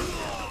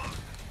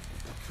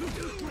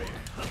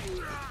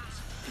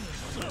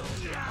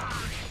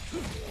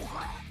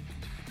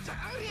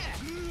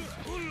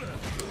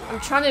 I'm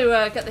trying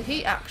to get the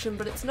heat action,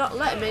 but it's not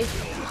letting me.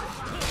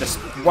 Just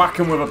whack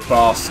him with a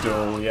bar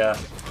stool, yeah.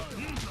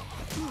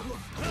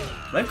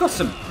 They've got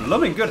some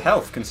blooming good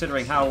health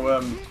considering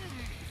how,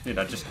 you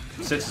know, just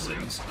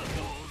citizens.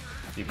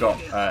 You've got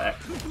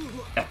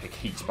epic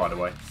heat, by the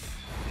way.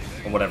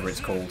 Or whatever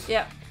it's called.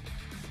 Yeah.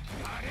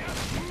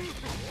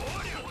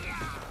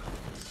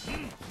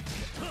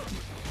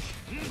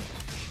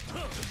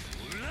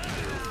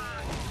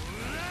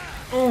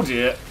 Oh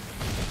dear.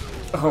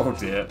 Oh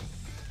dear.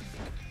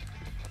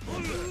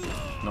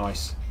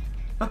 Nice.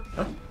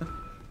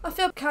 I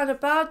feel kind of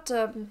bad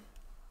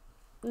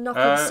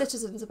knocking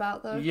citizens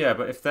about, though. Yeah,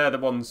 but if they're the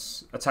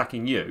ones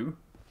attacking you,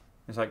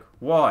 it's like,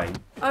 why?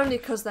 Only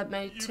because they're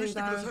made to,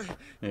 though.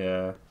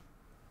 Yeah.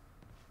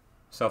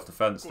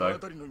 Self-defense, though.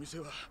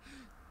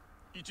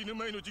 1年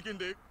前の事件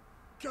で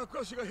客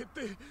足が減っ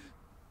て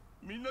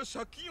みんな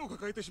借金を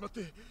抱えてしまっ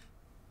て。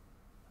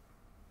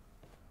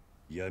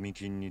闇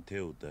金に手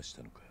を出し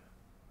たのか。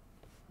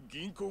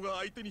銀行が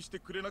相手にして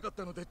くれなかっ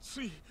たので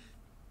つい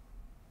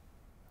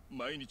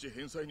毎日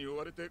返済に追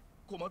われて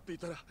困ってい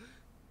たら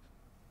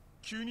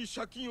急に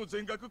借金を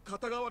全額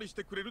肩代わりし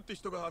てくれるって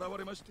人が現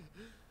れまして。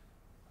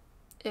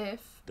 If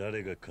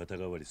誰が肩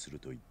代わりする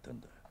と言ったん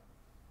だ。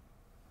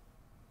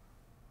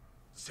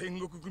戦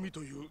国組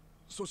という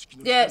組織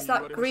の yeah, it's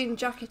that green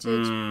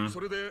jacketed.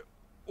 それで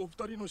お二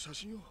人の写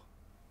真を。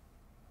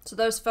 So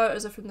those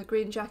photos are from the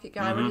green jacket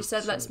guy when he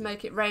said, "Let's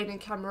make it rain in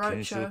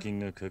懸賞 Kamurocho." 金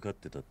がかかっ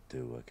てたって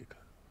わけか。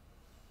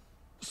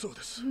そう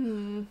です。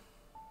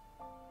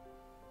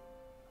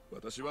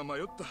私は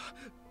迷った。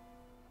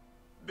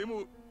で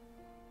も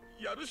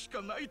やるし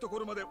かないとこ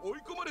ろまで追い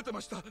込まれてま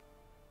した。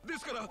で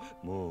すから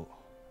も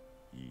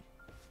ういい。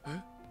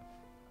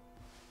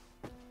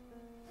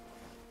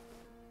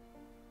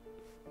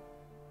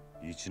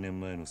1年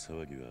前の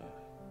騒ぎは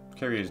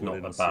Kiryu's not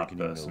a bad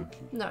person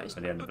No, he's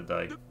at the end of the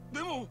day.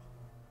 でも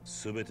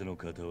すべての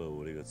型は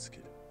俺がつけ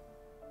る。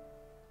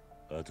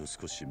あと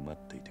少し待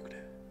っていてくれ。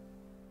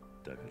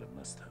だから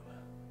マスターは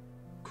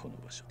この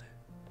場所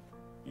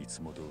でい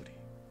つも通り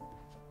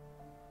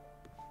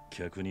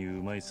客に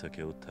うまい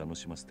酒を楽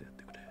しませてやっ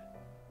てくれ。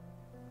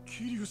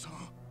桐生さん。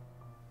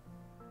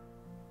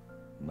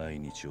毎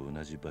日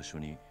同じ場所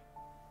に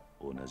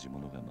同じも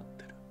のが待っ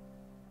てる。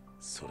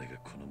それが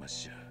この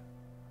街じゃ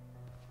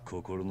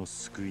心の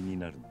救いに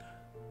なるんだ。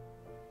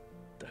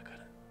だから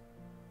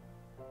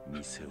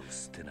店を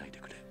捨てないで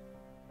くれ。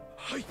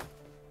はい。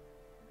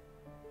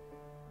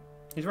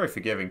 He's very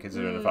forgiving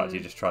considering the fact he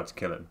just tried to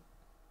kill him.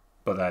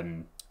 But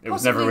then, it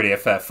was Possibly. never really a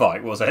fair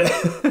fight, was it?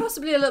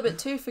 possibly a little bit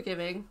too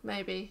forgiving,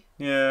 maybe.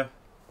 Yeah.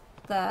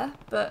 There,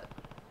 but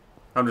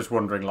I'm just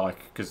wondering, like,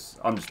 because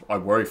I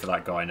worry for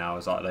that guy now.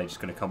 Is like, they're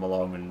just going to come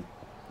along and...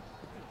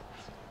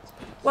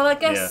 well, I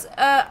guess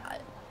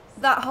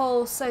that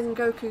whole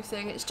Sengoku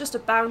thing, it's just a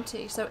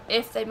bounty. So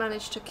if they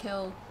manage to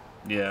kill,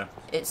 Yeah.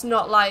 it's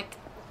not like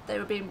they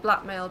were being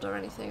blackmailed or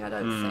anything. I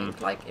don't think.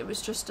 Like it was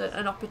just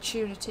an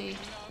opportunity.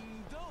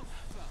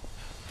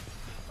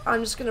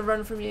 I'm just gonna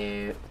run from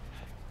you.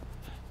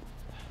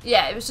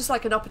 Yeah, it was just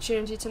like an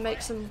opportunity to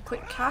make some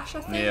quick cash, I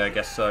think. Yeah, I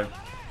guess so.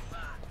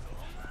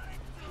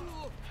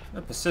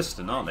 They're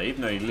persistent, aren't they?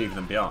 Even though you leave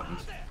them behind.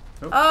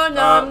 Oh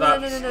no, no.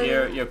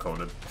 You're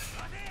cornered.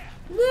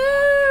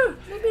 No!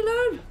 Leave me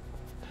alone.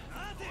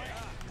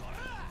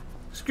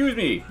 Excuse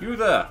me, you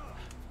there?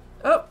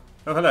 Oh,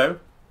 Oh, hello.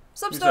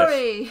 sub Who's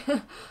story.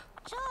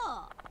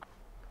 超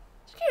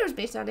Excuse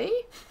me, Sonny.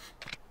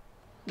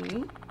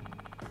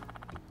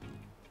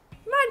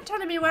 Mind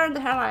telling me where in the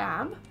hell I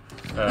am?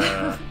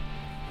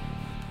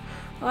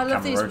 I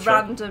love these Kamurocho.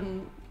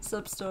 random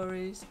sub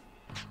stories.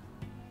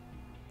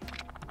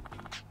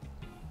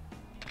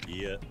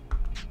 いや、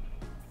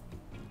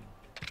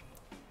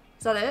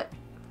 Is that it?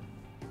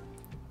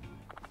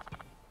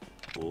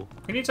 お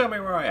Can you tell me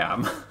where I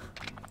am?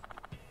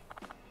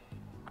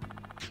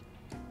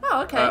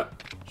 Oh, okay. Uh,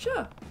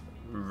 Sure.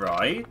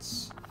 Right.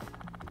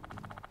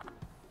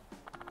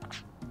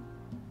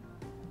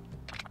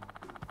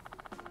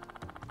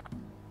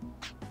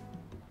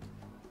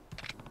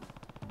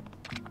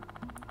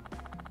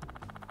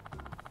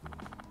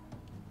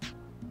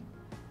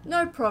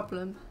 No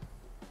problem.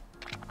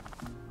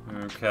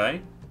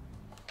 Okay.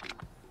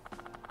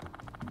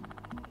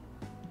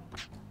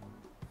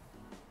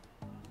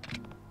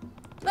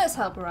 Let's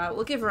help her out.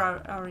 We'll give her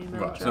our email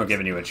Well, it's address. not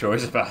giving you a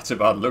choice about it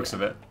by the looks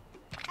of it.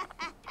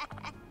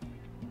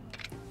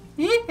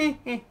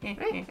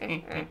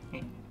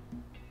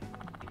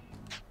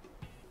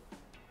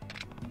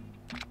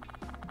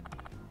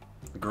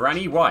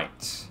 Granny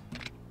White.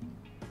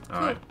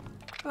 Alright.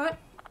 Cool. Alright.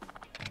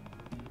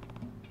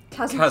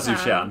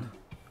 Kazu-chan.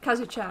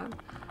 Kazu-chan.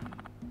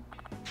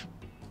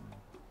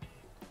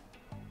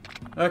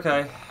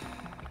 Okay.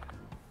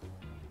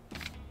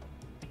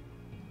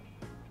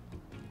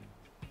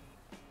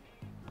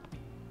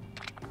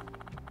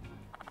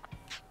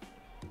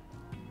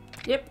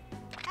 Yep.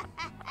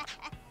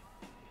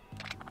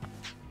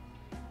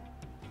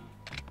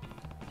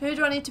 Who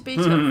do I need to beat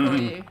up for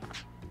you?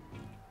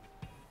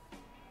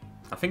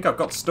 I think I've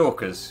got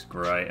stalkers.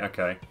 Great,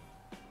 okay.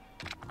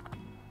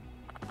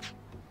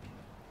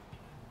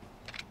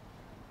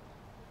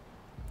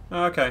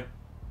 Okay.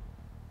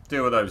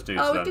 Deal with those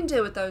dudes Oh, then. we can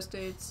deal with those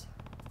dudes.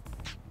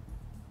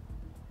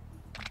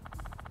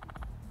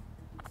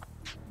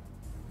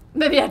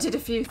 Maybe I did a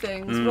few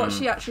things. What's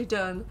she actually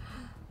done?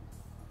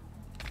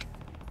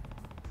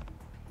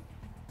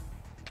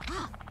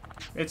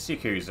 It's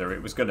Yakuza.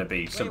 It was going to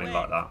be something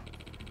like that.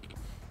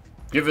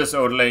 Give us,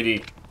 old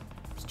lady.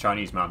 It's a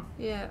Chinese man.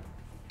 Yeah.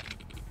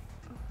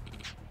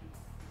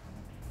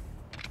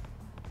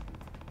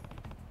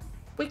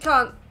 We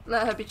can't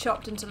let her be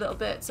chopped into little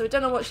bits, so we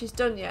don't know what she's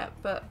done yet,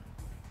 but...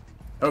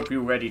 Hope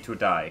you're ready to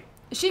die.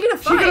 Is she gonna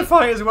fight? She's going to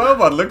fight as well,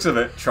 by the looks of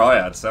it.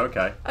 Triads,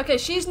 okay. Okay,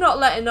 she's not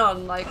letting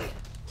on, like...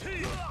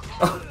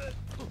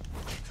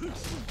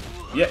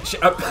 Yeah,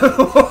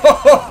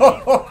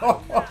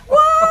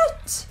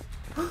 What?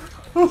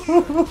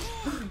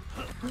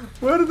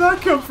 Where did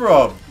that come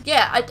from?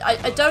 Yeah,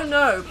 I don't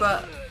know,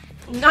 but...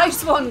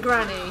 Nice one,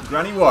 Granny.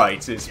 Granny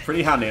White is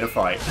pretty handy in a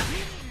fight.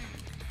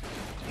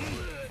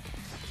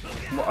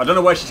 Well, I don't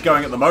know where she's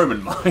going at the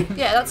moment, mine.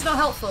 Yeah, that's not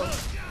helpful.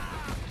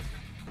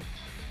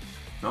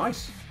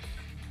 Nice.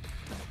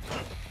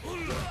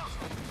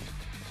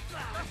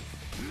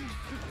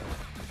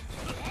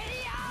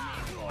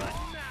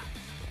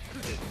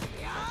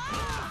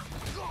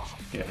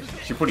 Yeah,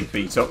 she probably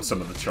beat up some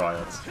of the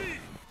triads.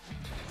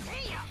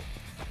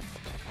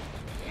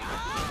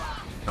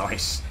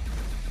 Nice.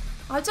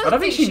 I don't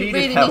think she needed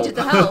really help. needed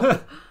the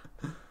help.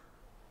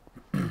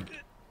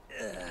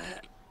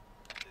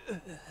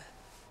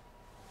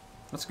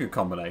 That's a good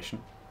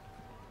combination.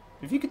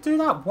 If you could do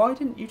that, why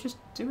didn't you just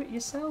do it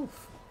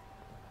yourself?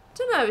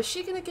 Don't know, is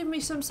she going to give me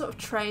some sort of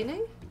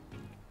training?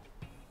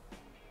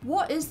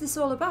 What is this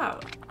all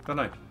about? Don't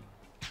know.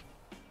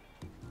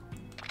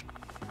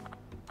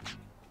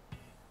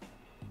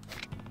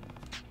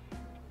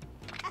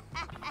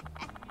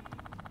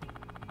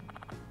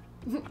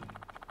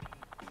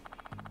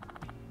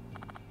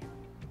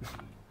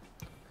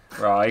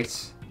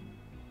 Right.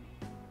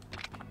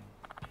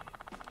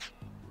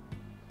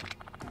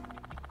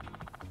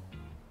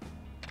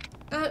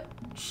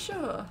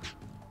 Sure.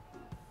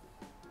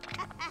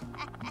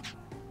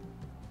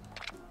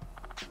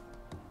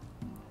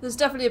 There's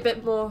definitely a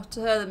bit more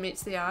to her than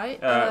meets the eye.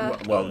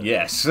 Well,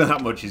 yes,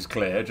 that much is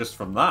clear just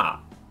from that.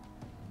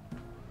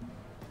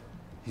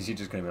 Is he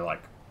just going to be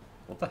like,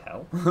 what the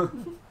hell?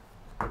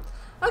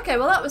 Okay,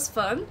 well that was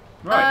fun.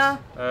 Right.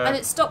 And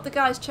it stopped the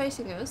guys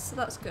chasing us, so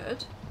that's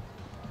good.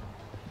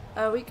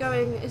 Are we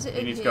going, is it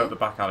in here? You need to go up the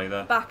back alley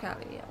there. Back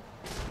alley, yeah.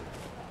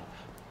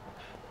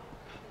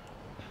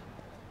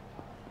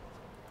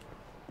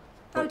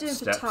 How are we doing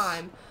for Steps.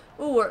 time?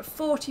 Oh, we're at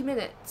 40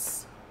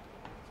 minutes.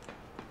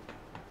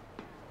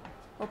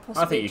 Or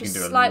possibly I think you just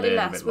can do a slightly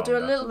little less. bit We'll longer.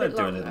 do a little bit Do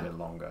a longer. little bit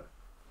longer.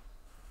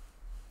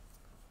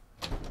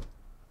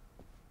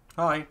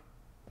 Hi.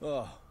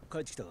 ああ、帰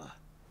ってきたか。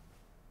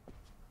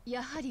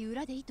やはり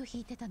裏で糸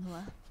引いてたの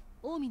は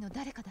近江の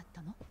誰かだっ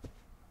たの？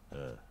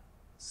ああ、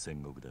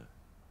戦国だ。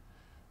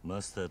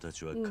マスターた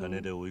ちは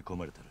金で追い込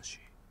まれたらしい。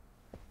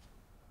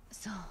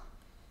そう。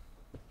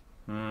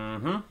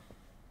Mm-hmm.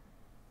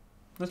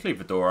 Let's leave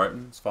the door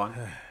open, it's fine.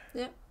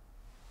 Yeah.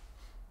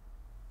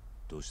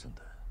 どうしたん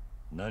だ？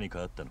何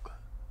かあったのか？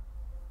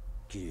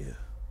桐生、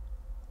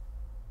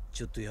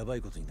ちょっとやば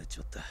いことになっち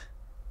まった。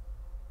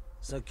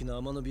さっきの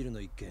天野ビルの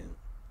一件、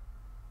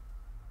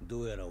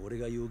どうやら俺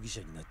が容疑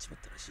者になっちまっ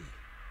たらしい。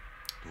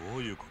ど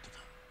ういうことだ？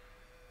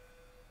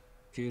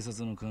警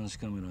察の監視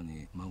カメラ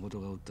に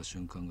誠が撃った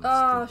瞬間が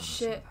映 Oh っていたら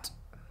しいんだ。 shit.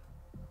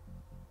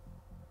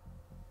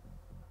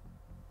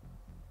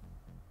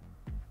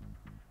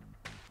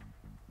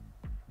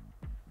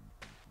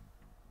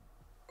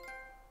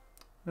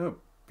 Oh,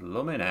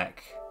 bloomin'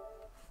 heck.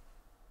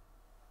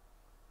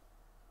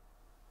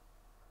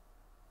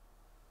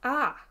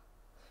 Ah.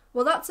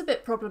 Well, that's a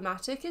bit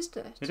problematic, isn't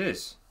it? It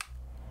is.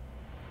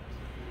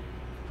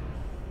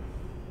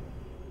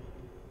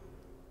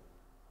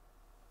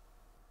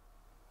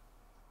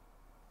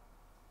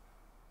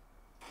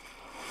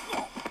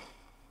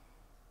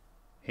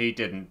 He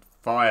didn't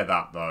fire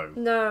that though.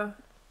 No.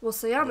 Well,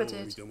 Sayama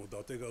did.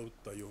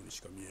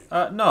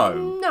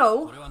 No.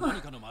 No. これは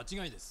何かの間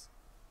違いです。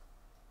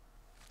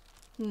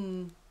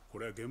こ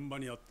れは現場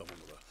にあったも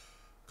のだ。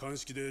鑑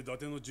識で伊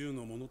達の銃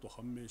のものと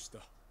判明した。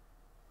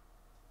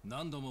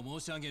何度も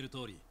申し上げる通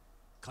り、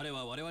彼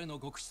は我々の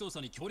極秘捜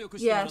査に協力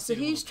してもら Yeah, って so い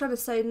るもの。 he's trying to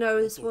say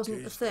no, this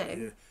wasn't the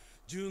thing.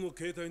 銃の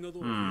携帯など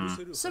を許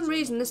せるは For ず some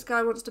reason, this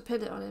guy wants to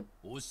pin it on him.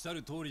 おっしゃ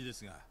る通りで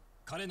すが、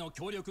彼の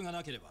協力が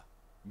なければ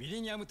ミ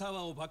リニアムタワ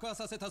ーを爆破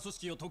させた組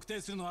織を特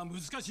定するのは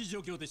難しい状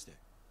況でして。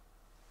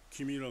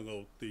君らが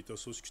追っていた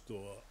組織と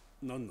は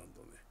何なん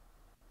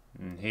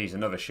だね。He's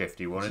another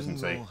shifty one, isn't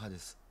人言 he? 派で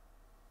す。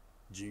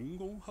人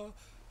言派？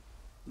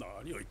何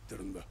を言って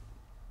るんだ。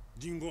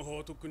人言派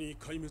はとっくに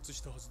壊滅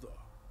したはずだ。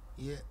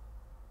いえ、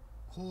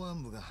公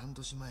安部が半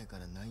年前か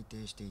ら内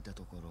定していた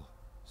ところ、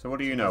So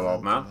what do you know,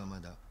 old man? がま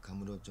だカ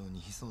ムロ町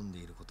に潜んで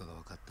いることが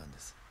分かったんで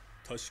す。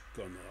確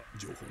かな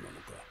情報なの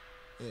か。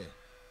ええ、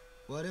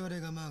我々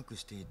がマーク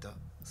していた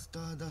スタ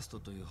ーダスト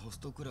というホス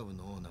トクラブ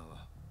のオーナー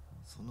は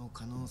その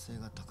可能性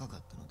が高か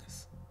ったので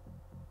す。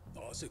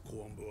なぜ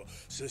公安部は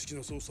正式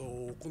な捜査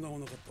を行わ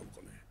なかったの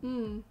か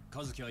ね。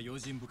和樹は用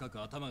心深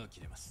く頭が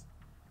切れます。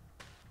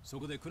そ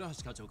こで倉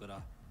橋課長か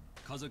ら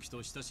和樹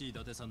と親しい伊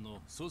達さん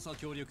の捜査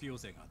協力要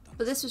請があったん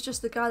です。 But this was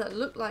just the guy that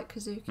looked like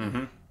Kazuki.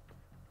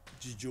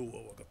 事情は分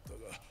かったが、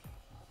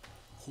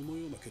この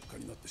ような結果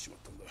になってしまっ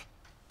たんだ。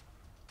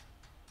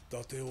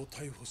伊達を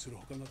逮捕する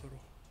ほかなかろう。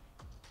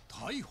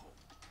逮捕？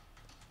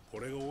こ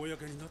れが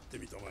公になって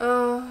みたま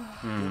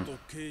え。元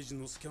刑事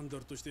のスキャンダ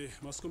ルとして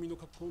マスコミの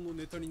格好の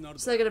ネタになる。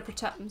So they're gonna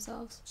protect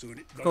themselves. すぐ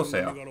に誰の身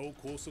柄を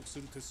拘束す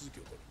る手続き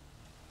を取る。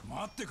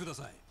待ってくだ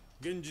さい。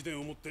現時点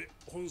をもって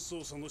本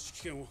捜査の指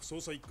揮権を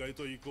捜査一課へ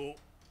と移行。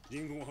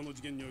人言派の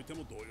事件において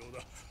も同様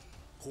だ。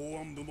公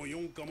安部も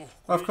四課も。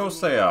Of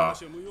course they are.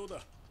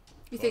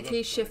 You think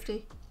he's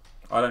shifty?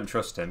 I don't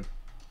trust him.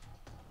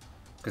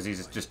 Because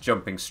he's just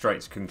jumping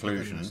straight to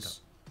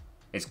conclusions.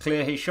 It's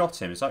clear he shot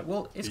him. It's like,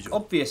 well, it's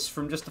obvious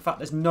from just the fact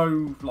there's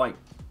no, like...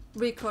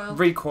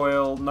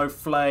 Recoil, no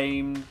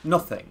flame,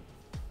 nothing.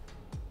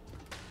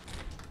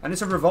 And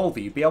it's a revolver.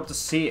 You'd be able to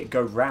see it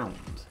go round.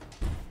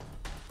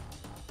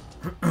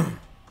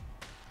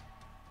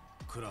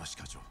 倉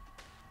橋課長。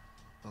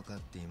分かっ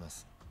ていま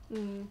す。伊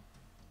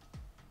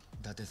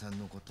達さん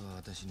のことは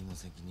私にも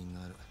責任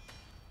がある。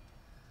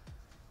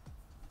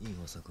いい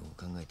方策を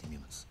考えてみ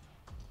ます。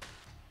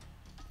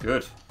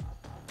Good.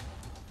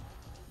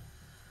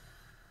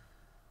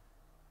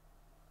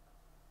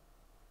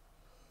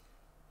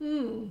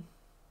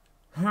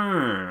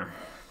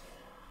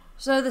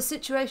 So the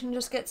situation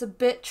just gets a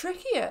bit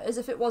trickier, as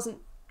if it wasn't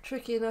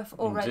tricky enough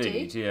already.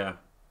 Indeed, yeah.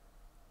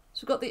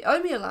 So we've got the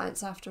Omi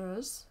Alliance after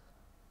us.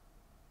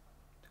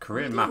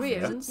 Korean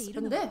Mafia. Koreans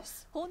and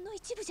this. ほんの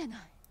一部じゃない。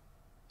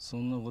そ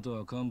んなことは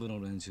幹部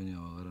の連中に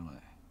はわからな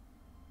い。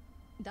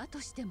だ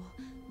としても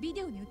ビ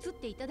デオに映っ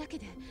ていただけ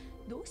で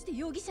どうして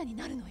容疑者に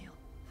なるのよ。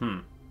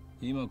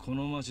今こ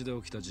の町で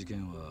起きた事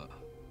件は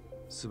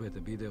全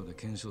てビデオで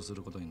検証す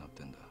ることになっ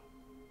てんだ。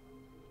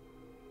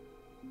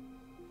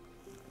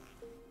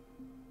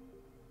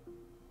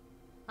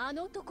あ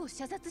の男を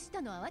射殺し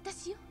たのは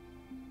私よ。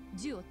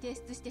銃を提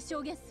出して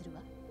証言する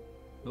わ。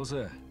どう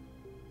せ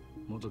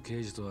元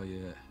刑事とはい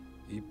え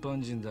一般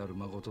人である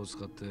誠を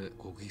使って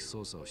極秘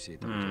捜査をしてい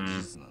たことは事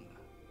実なんだ。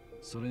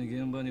それに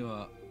現場に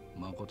は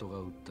誠が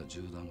撃った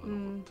銃弾が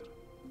残ってる。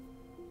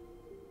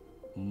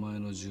お前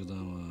の銃弾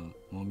は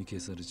もみ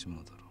消されち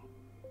まうだろ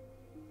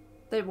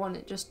う。 They want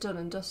it just done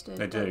and dusted.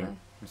 They do. Don't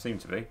It seems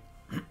to be.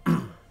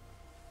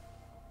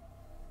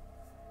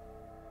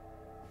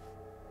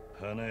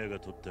 花屋が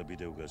撮ったビ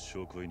デオが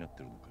証拠になって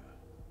るのか。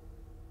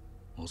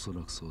おそ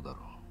らくそうだろ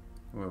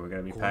う。Well, we're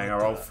going to be paying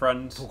our old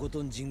friend とこ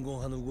とん人言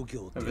派の動き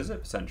を追って a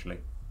visit, potentially.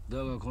 だ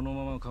がこの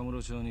ままカム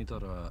ロ町にいた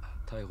ら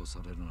逮捕さ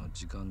れるのは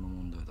時間の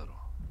問題だろ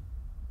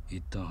う。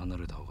一旦離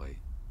れた方がいい。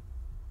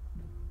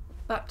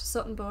 Back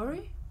to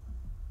Sotenbori?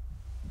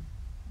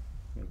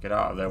 Get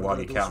out of there while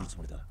you can.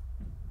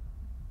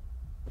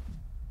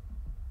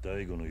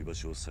 大悟の居場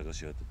所を探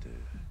し当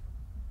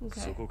てて、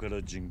そこか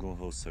ら人言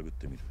派を探っ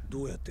てみる。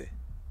どうやって？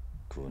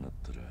こうなっ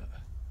た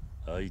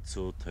らあいつ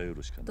を頼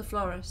るしかない。 The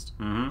florist.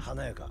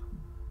 花屋か。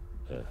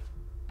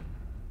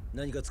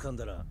何か掴ん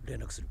だら連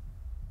絡する。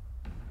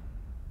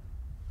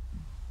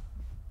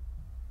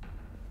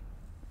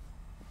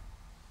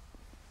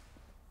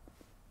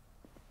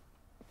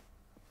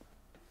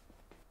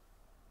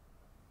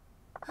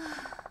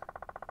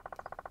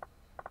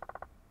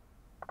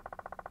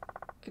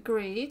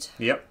Agreed.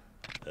 Yep.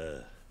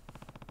 So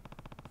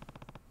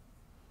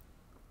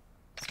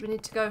we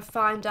need to go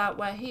find out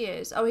where he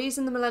is. Oh, he's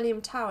in the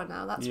Millennium Tower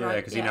now. That's Yeah, right.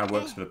 because he now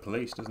works for the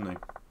police, doesn't he?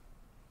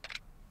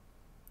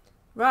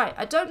 Right.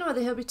 I don't know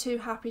whether he'll be too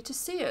happy to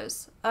see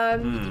us.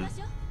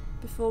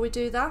 Before we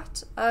do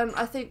that,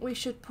 I think we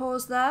should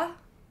pause there.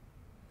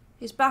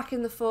 He's back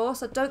in the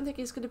force. I don't think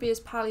he's going to be as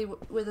pally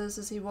with us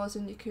as he was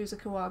in Yakuza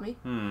Kiwami.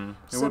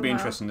 It would be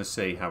interesting to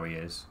see how he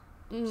is.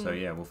 So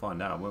yeah, we'll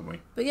find out, won't we?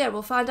 But yeah,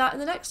 we'll find out in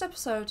the next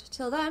episode.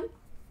 Till then,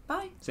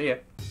 bye. See ya.